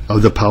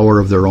 of the power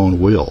of their own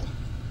will,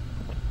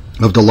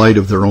 of the light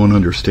of their own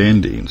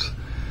understandings,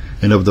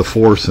 and of the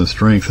force and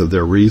strength of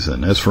their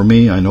reason. As for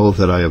me, I know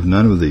that I have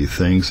none of these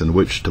things in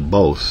which to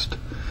boast.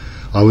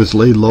 I was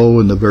laid low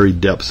in the very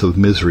depths of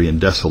misery and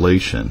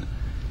desolation,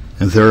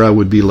 and there I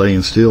would be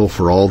laying still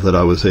for all that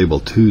I was able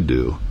to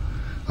do.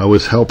 I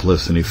was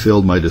helpless, and he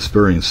filled my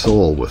despairing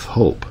soul with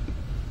hope.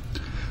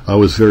 I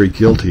was very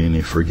guilty, and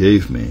he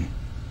forgave me.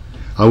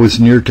 I was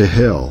near to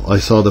hell. I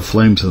saw the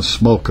flames and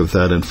smoke of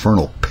that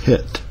infernal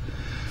pit.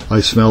 I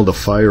smelled of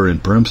fire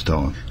and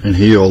brimstone, and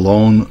he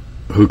alone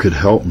who could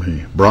help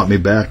me, brought me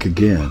back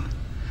again.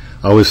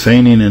 I was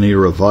fainting and he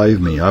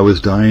revived me. I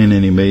was dying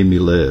and he made me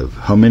live.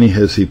 How many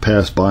has he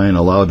passed by and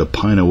allowed to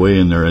pine away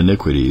in their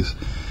iniquities?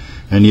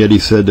 And yet he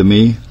said to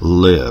me,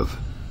 live.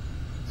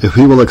 If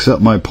he will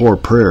accept my poor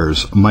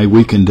prayers, my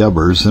weak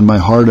endeavors, then my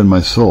heart and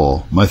my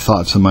soul, my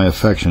thoughts and my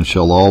affections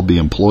shall all be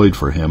employed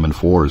for him and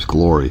for his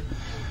glory.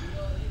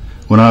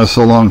 When I have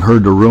so long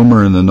heard the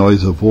rumor and the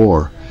noise of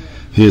war,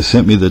 he has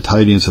sent me the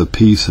tidings of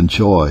peace and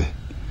joy.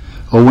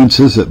 Oh, whence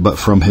is it but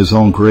from his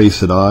own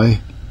grace that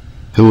I,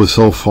 who was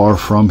so far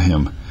from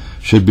him,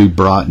 should be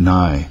brought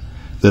nigh,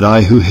 that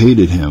I who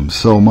hated him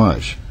so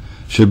much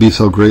should be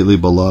so greatly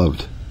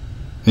beloved?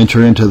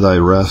 Enter into thy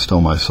rest, O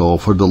my soul,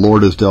 for the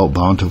Lord has dealt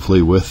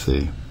bountifully with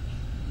thee.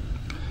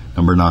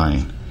 Number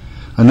 9.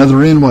 Another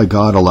reason why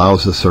God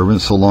allows the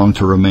servants so long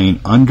to remain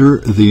under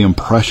the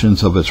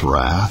impressions of his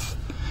wrath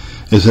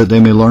is that they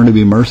may learn to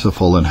be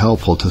merciful and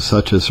helpful to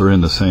such as are in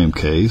the same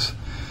case,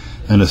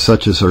 and as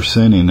such as are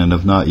sinning and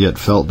have not yet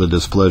felt the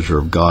displeasure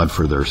of God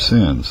for their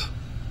sins.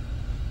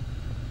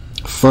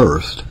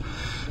 First,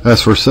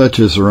 as for such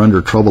as are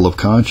under trouble of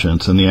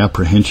conscience and the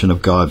apprehension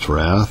of God's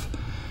wrath,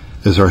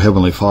 as our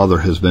Heavenly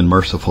Father has been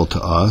merciful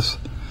to us,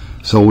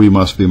 so we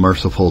must be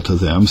merciful to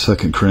them, 2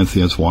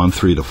 Corinthians 1,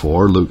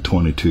 3-4, Luke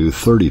 22,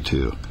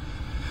 32.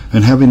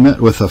 And having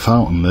met with the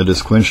fountain that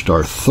has quenched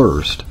our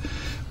thirst,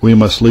 we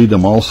must lead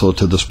them also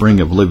to the spring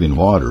of living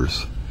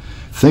waters.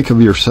 Think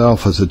of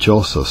yourself as a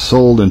Joseph,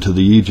 sold into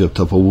the Egypt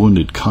of a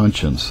wounded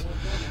conscience,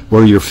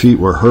 where your feet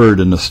were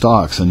hurt and the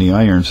stocks and the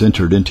irons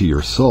entered into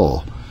your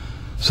soul,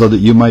 so that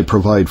you might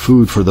provide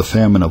food for the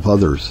famine of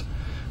others,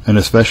 and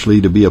especially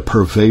to be a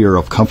purveyor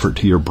of comfort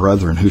to your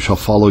brethren who shall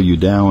follow you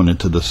down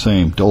into the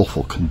same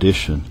doleful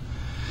condition.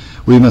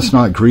 We must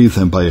not grieve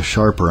them by a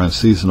sharp or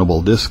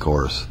unseasonable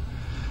discourse.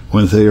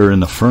 When they are in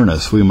the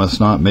furnace, we must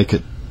not make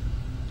it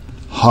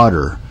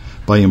hotter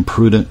by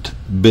imprudent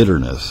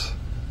bitterness.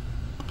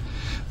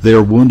 They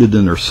are wounded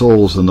in their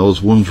souls, and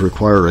those wounds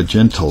require a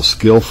gentle,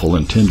 skillful,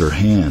 and tender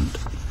hand.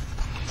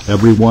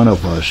 Every one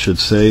of us should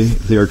say,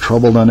 they are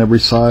troubled on every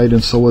side,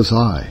 and so was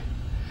I.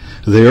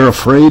 They are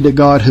afraid that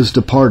God has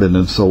departed,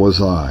 and so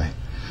was I.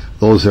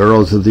 Those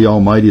arrows of the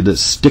Almighty that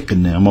stick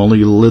in them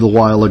only a little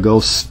while ago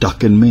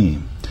stuck in me.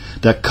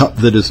 That cup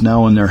that is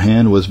now in their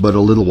hand was but a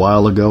little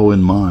while ago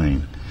in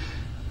mine.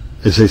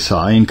 As they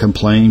sigh and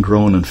complain,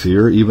 groan and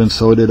fear, even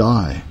so did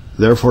I.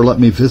 Therefore let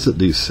me visit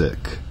these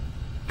sick,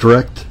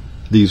 direct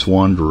these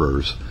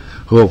wanderers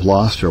who have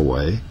lost their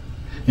way,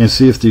 and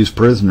see if these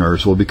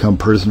prisoners will become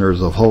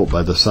prisoners of hope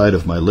by the side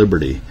of my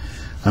liberty.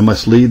 I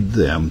must lead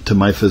them to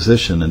my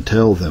physician and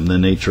tell them the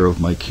nature of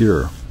my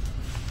cure.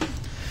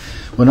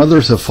 When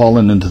others have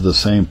fallen into the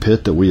same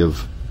pit that we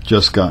have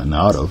just gotten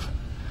out of,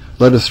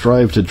 let us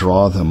strive to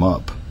draw them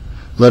up.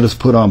 Let us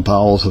put on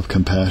bowels of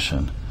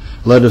compassion.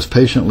 Let us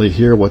patiently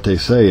hear what they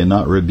say and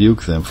not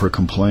rebuke them for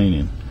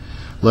complaining.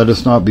 Let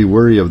us not be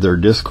weary of their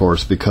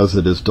discourse because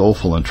it is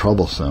doleful and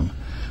troublesome.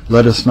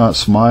 Let us not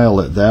smile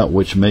at that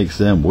which makes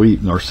them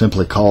weep, nor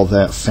simply call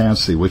that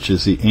fancy which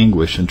is the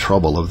anguish and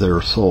trouble of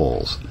their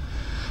souls.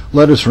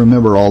 Let us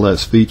remember all that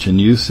speech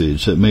and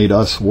usage that made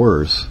us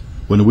worse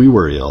when we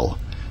were ill,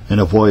 and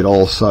avoid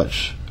all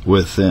such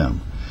with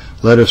them.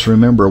 Let us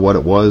remember what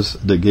it was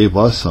that gave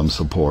us some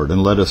support,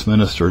 and let us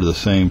minister the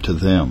same to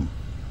them.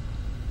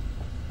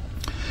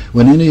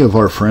 When any of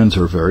our friends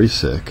are very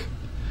sick,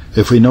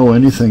 if we know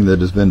anything that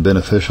has been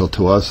beneficial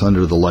to us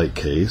under the like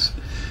case,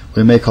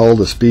 we make all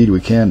the speed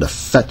we can to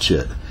fetch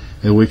it,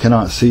 and we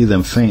cannot see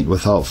them faint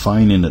without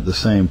finding at the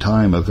same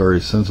time a very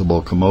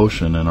sensible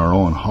commotion in our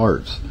own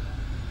hearts.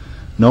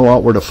 No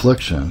outward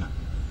affliction,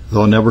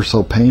 though never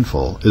so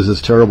painful, is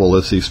as terrible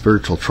as these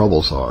spiritual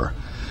troubles are.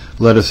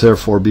 Let us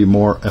therefore be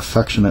more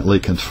affectionately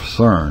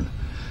concerned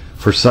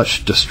for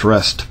such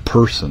distressed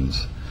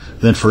persons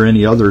than for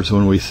any others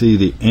when we see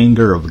the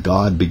anger of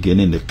God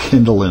beginning to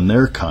kindle in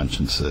their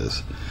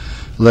consciences.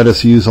 Let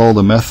us use all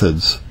the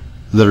methods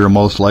that are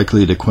most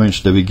likely to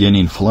quench the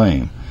beginning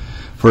flame.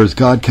 For as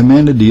God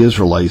commanded the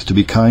Israelites to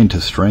be kind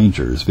to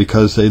strangers,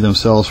 because they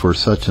themselves were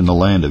such in the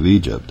land of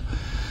Egypt,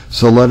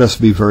 so let us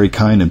be very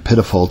kind and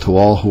pitiful to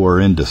all who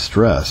are in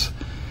distress,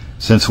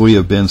 since we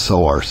have been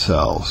so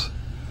ourselves.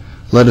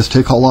 Let us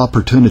take all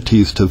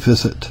opportunities to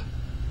visit,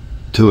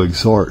 to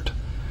exhort,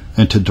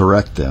 and to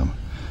direct them.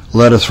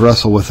 Let us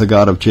wrestle with the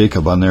God of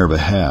Jacob on their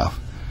behalf.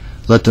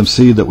 Let them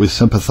see that we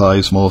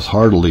sympathize most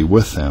heartily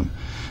with them,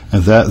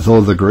 and that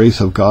though the grace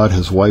of God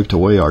has wiped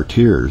away our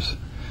tears,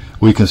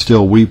 we can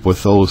still weep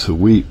with those who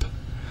weep.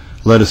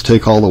 Let us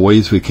take all the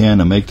ways we can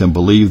to make them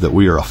believe that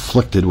we are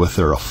afflicted with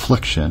their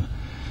affliction,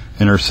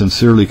 and are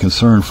sincerely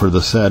concerned for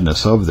the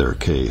sadness of their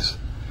case.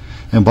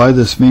 And by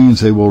this means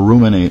they will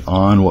ruminate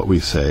on what we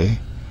say,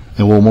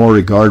 and will more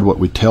regard what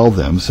we tell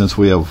them, since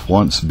we have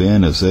once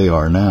been as they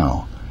are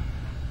now.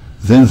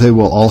 Then they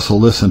will also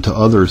listen to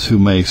others who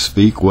may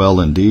speak well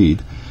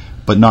indeed,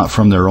 but not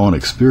from their own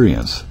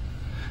experience.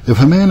 If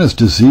a man is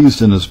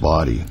diseased in his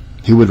body,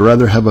 he would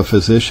rather have a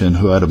physician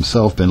who had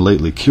himself been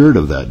lately cured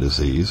of that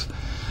disease,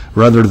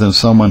 rather than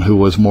someone who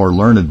was more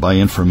learned by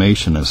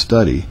information and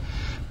study,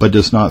 but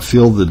does not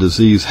feel the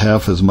disease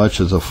half as much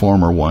as a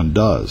former one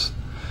does.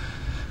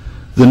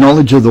 The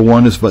knowledge of the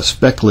one is but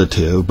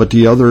speculative, but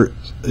the other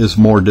is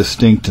more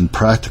distinct and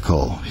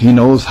practical. He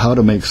knows how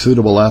to make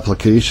suitable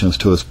applications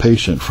to his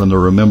patient from the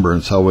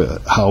remembrance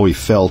how he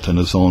felt in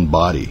his own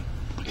body.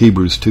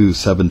 Hebrews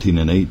 2:17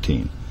 and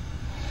 18.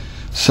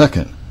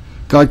 Second,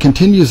 God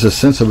continues the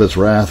sense of his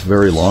wrath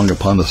very long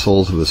upon the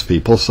souls of his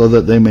people, so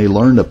that they may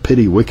learn to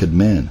pity wicked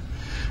men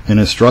and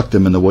instruct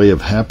them in the way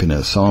of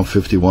happiness, Psalm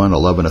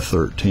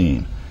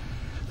 51:11-13,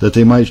 that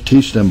they might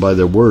teach them by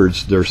their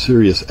words their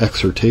serious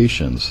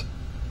exhortations,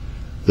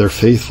 their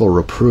faithful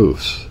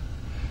reproofs,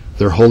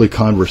 their holy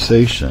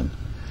conversation,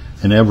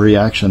 and every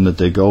action that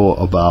they go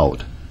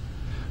about.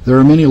 There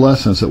are many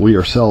lessons that we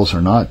ourselves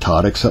are not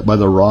taught except by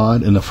the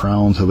rod and the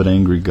frowns of an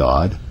angry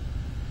God,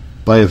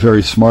 by a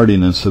very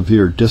smarting and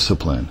severe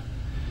discipline.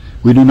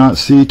 We do not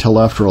see till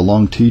after a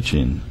long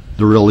teaching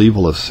the real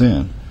evil of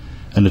sin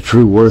and the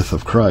true worth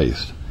of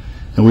Christ,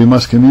 and we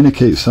must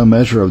communicate some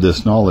measure of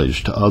this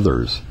knowledge to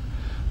others,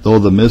 though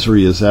the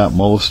misery is at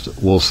most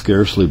will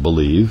scarcely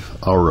believe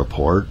our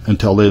report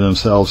until they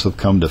themselves have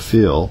come to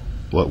feel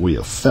what we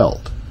have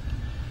felt.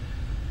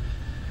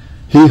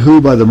 He who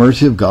by the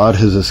mercy of God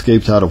has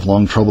escaped out of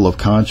long trouble of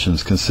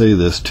conscience can say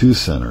this to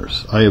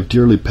sinners: I have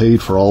dearly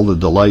paid for all the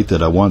delight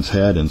that I once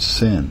had in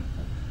sin,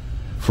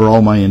 for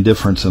all my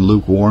indifference and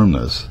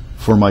lukewarmness,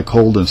 for my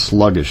cold and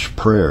sluggish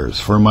prayers,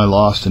 for my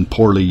lost and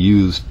poorly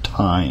used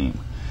time.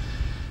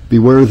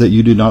 Beware that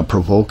you do not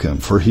provoke him,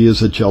 for he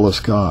is a jealous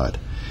God.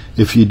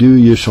 If you do,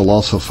 you shall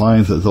also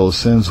find that those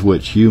sins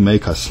which you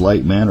make a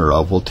slight manner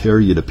of will tear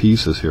you to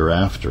pieces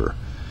hereafter.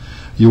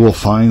 You will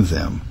find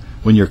them,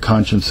 when your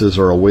consciences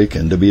are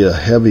awakened, to be a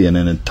heavy and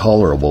an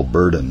intolerable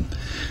burden.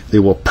 They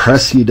will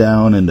press you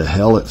down into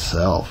hell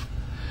itself.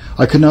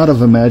 I could not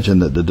have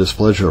imagined that the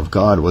displeasure of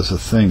God was a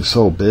thing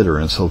so bitter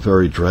and so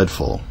very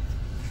dreadful.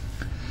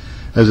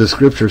 As the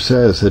Scripture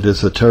says, it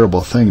is a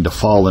terrible thing to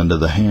fall into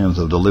the hands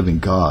of the living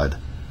God,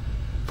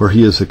 for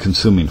he is a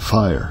consuming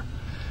fire.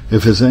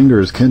 If his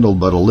anger is kindled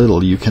but a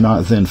little, you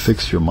cannot then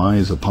fix your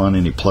minds upon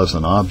any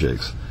pleasant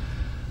objects,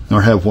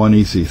 nor have one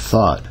easy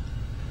thought.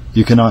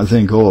 You cannot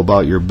then go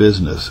about your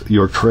business,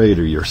 your trade,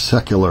 or your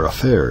secular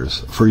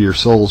affairs, for your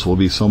souls will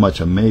be so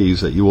much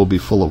amazed that you will be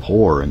full of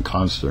horror and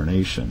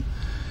consternation.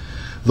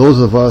 Those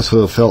of us who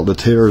have felt the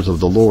terrors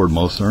of the Lord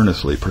most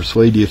earnestly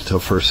persuade you to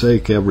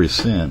forsake every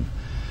sin,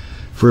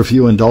 for if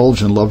you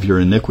indulge and love your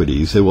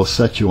iniquities, they will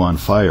set you on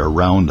fire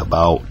round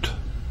about.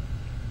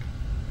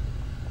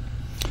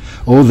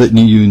 Oh, that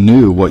you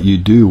knew what you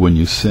do when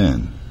you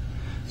sin.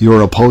 You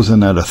are opposing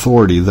that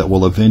authority that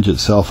will avenge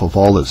itself of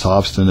all its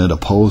obstinate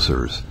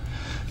opposers.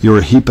 You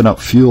are heaping up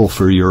fuel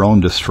for your own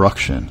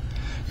destruction.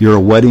 You are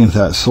whetting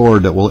that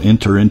sword that will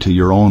enter into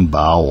your own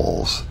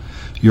bowels.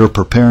 You are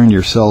preparing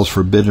yourselves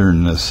for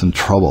bitterness and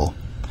trouble.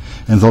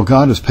 And though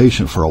God is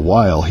patient for a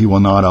while, he will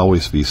not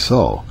always be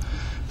so.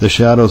 The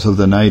shadows of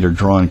the night are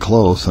drawing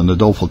close, and the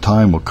doleful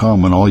time will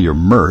come when all your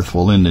mirth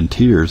will end in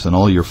tears, and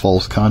all your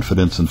false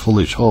confidence and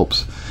foolish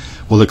hopes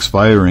will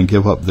expire and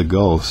give up the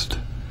ghost.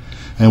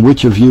 And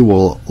which of you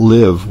will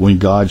live when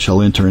God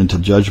shall enter into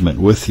judgment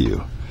with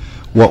you?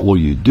 What will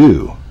you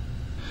do?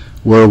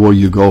 Where will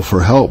you go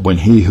for help when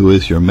he who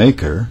is your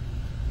Maker,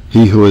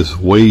 he who has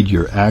weighed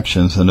your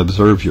actions and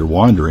observed your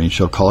wandering,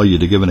 shall call you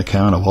to give an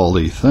account of all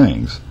these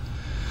things?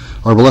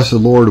 Our blessed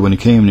Lord, when he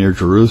came near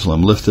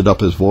Jerusalem, lifted up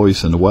his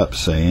voice and wept,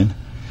 saying,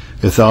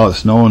 If thou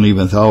hadst known,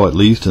 even thou at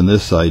least in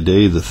this thy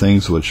day, the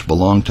things which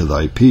belong to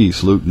thy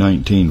peace. Luke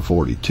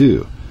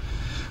 19:42.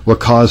 What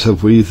cause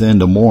have we then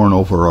to mourn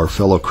over our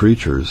fellow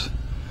creatures,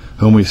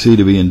 whom we see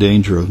to be in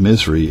danger of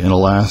misery, and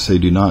alas, they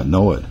do not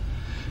know it?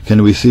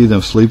 Can we see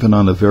them sleeping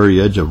on the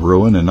very edge of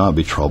ruin and not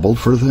be troubled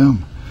for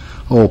them?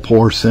 O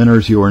poor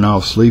sinners, you are now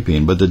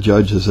sleeping, but the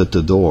judge is at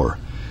the door.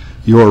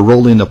 You are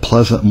rolling a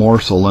pleasant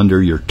morsel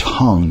under your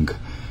tongue,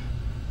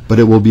 but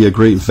it will be a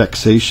great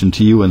vexation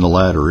to you in the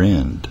latter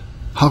end.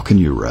 How can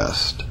you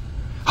rest?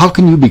 How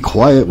can you be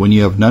quiet when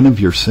you have none of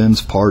your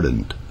sins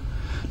pardoned,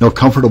 no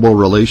comfortable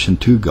relation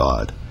to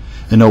God,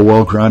 and no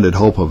well-grounded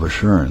hope of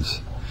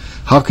assurance?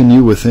 How can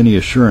you with any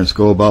assurance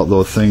go about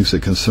those things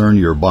that concern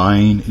your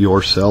buying,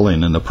 your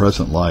selling in the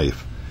present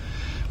life,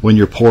 when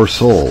your poor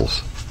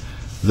souls,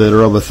 that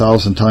are of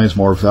 1,000 times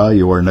more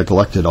value, are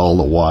neglected all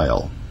the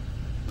while?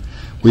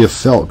 We have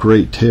felt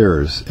great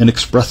terrors,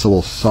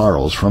 inexpressible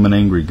sorrows from an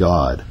angry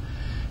God,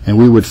 and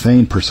we would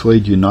fain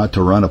persuade you not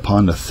to run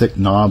upon the thick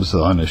knobs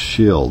on his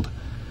shield,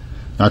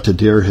 not to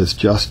dare his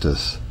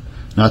justice,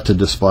 not to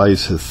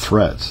despise his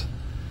threats,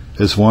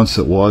 as once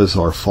it was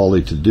our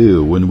folly to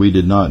do when we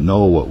did not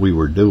know what we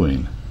were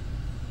doing.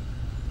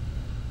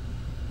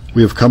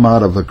 We have come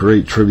out of a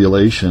great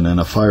tribulation and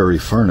a fiery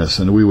furnace,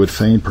 and we would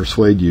fain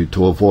persuade you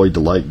to avoid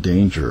the like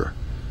danger.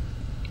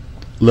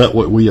 Let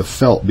what we have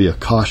felt be a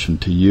caution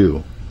to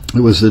you. It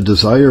was the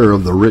desire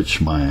of the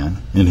rich man,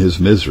 in his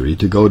misery,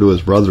 to go to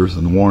his brothers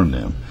and warn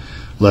them,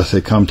 lest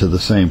they come to the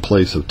same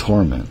place of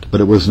torment.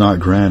 But it was not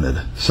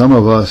granted. Some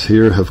of us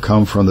here have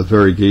come from the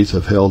very gates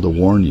of hell to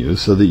warn you,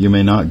 so that you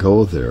may not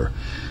go there.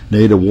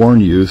 nay, to warn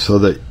you, so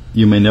that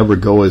you may never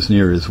go as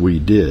near as we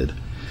did.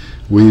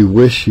 We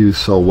wish you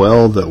so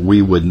well that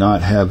we would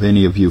not have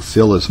any of you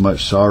feel as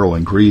much sorrow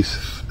and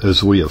grief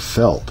as we have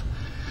felt.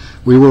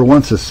 We were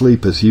once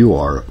asleep as you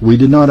are. We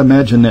did not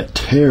imagine that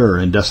terror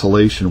and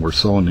desolation were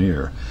so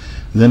near.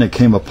 Then it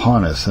came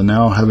upon us, and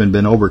now, having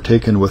been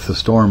overtaken with the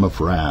storm of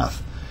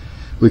wrath,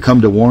 we come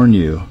to warn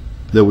you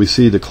that we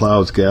see the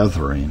clouds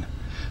gathering,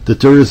 that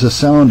there is a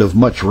sound of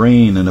much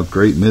rain and of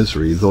great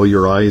misery, though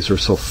your eyes are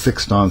so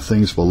fixed on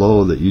things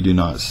below that you do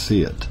not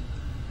see it.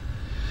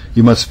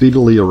 You must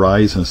speedily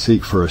arise and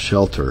seek for a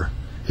shelter.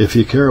 If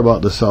you care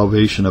about the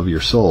salvation of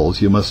your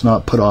souls, you must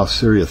not put off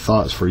serious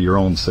thoughts for your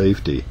own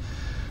safety,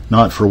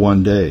 not for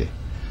 1 day,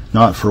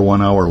 not for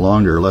 1 hour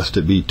longer, lest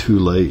it be too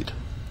late.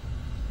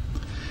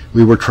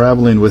 We were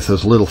traveling with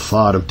as little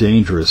thought of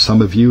danger as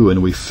some of you,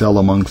 and we fell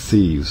among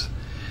thieves.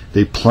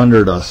 They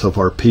plundered us of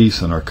our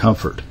peace and our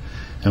comfort,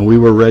 and we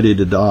were ready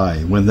to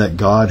die, when that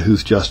God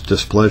whose just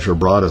displeasure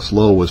brought us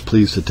low was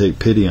pleased to take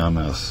pity on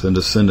us, and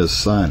to send his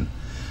Son,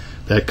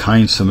 that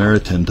kind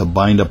Samaritan, to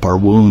bind up our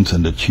wounds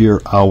and to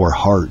cheer our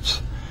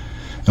hearts.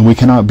 And we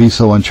cannot be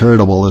so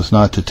uncharitable as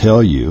not to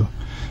tell you,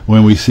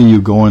 when we see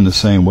you going the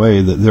same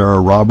way, that there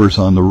are robbers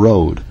on the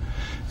road,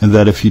 and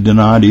that if you do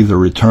not either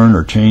return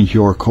or change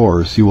your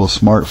course, you will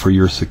smart for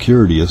your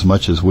security as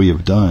much as we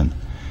have done.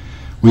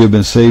 We have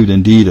been saved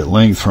indeed at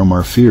length from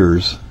our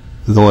fears,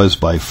 though as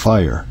by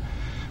fire,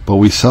 but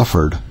we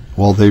suffered,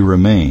 while they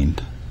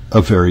remained,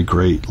 a very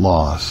great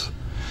loss.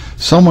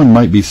 Someone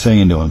might be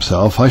saying to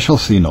himself, I shall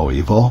see no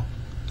evil,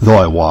 though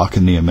I walk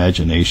in the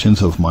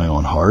imaginations of my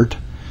own heart.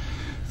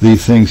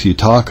 These things you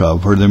talk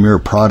of are the mere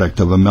product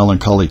of a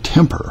melancholy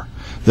temper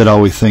that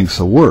always thinks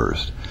the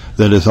worst,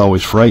 that is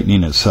always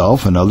frightening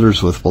itself and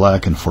others with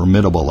black and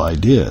formidable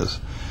ideas.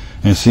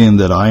 And seeing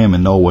that I am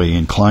in no way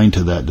inclined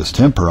to that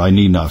distemper, I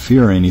need not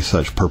fear any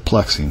such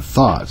perplexing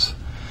thoughts.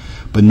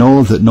 But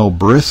know that no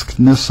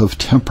briskness of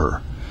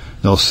temper,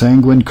 no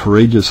sanguine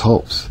courageous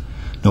hopes,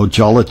 no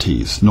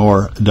jollities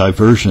nor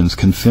diversions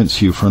can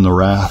fence you from the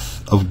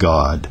wrath of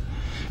God.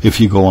 If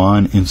you go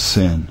on in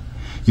sin,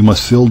 you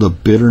must feel the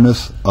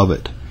bitterness of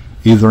it,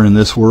 either in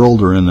this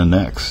world or in the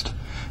next,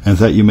 and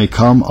that you may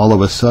come all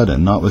of a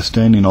sudden,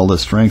 notwithstanding all the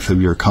strength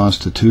of your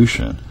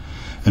constitution,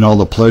 and all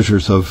the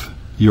pleasures of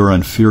your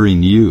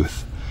unfearing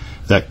youth.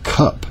 That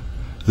cup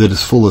that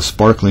is full of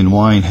sparkling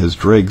wine has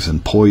dregs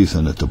and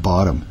poison at the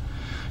bottom.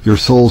 Your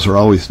souls are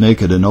always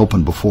naked and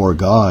open before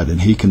God,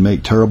 and he can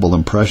make terrible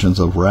impressions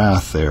of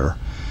wrath there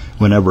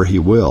whenever he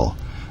will,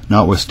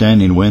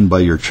 notwithstanding when by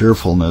your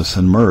cheerfulness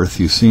and mirth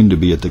you seem to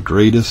be at the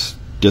greatest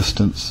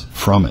distance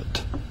from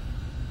it.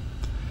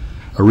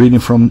 A reading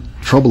from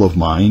Trouble of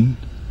Mind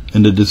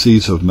and the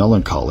Disease of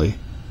Melancholy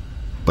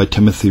by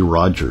Timothy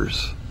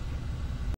Rogers.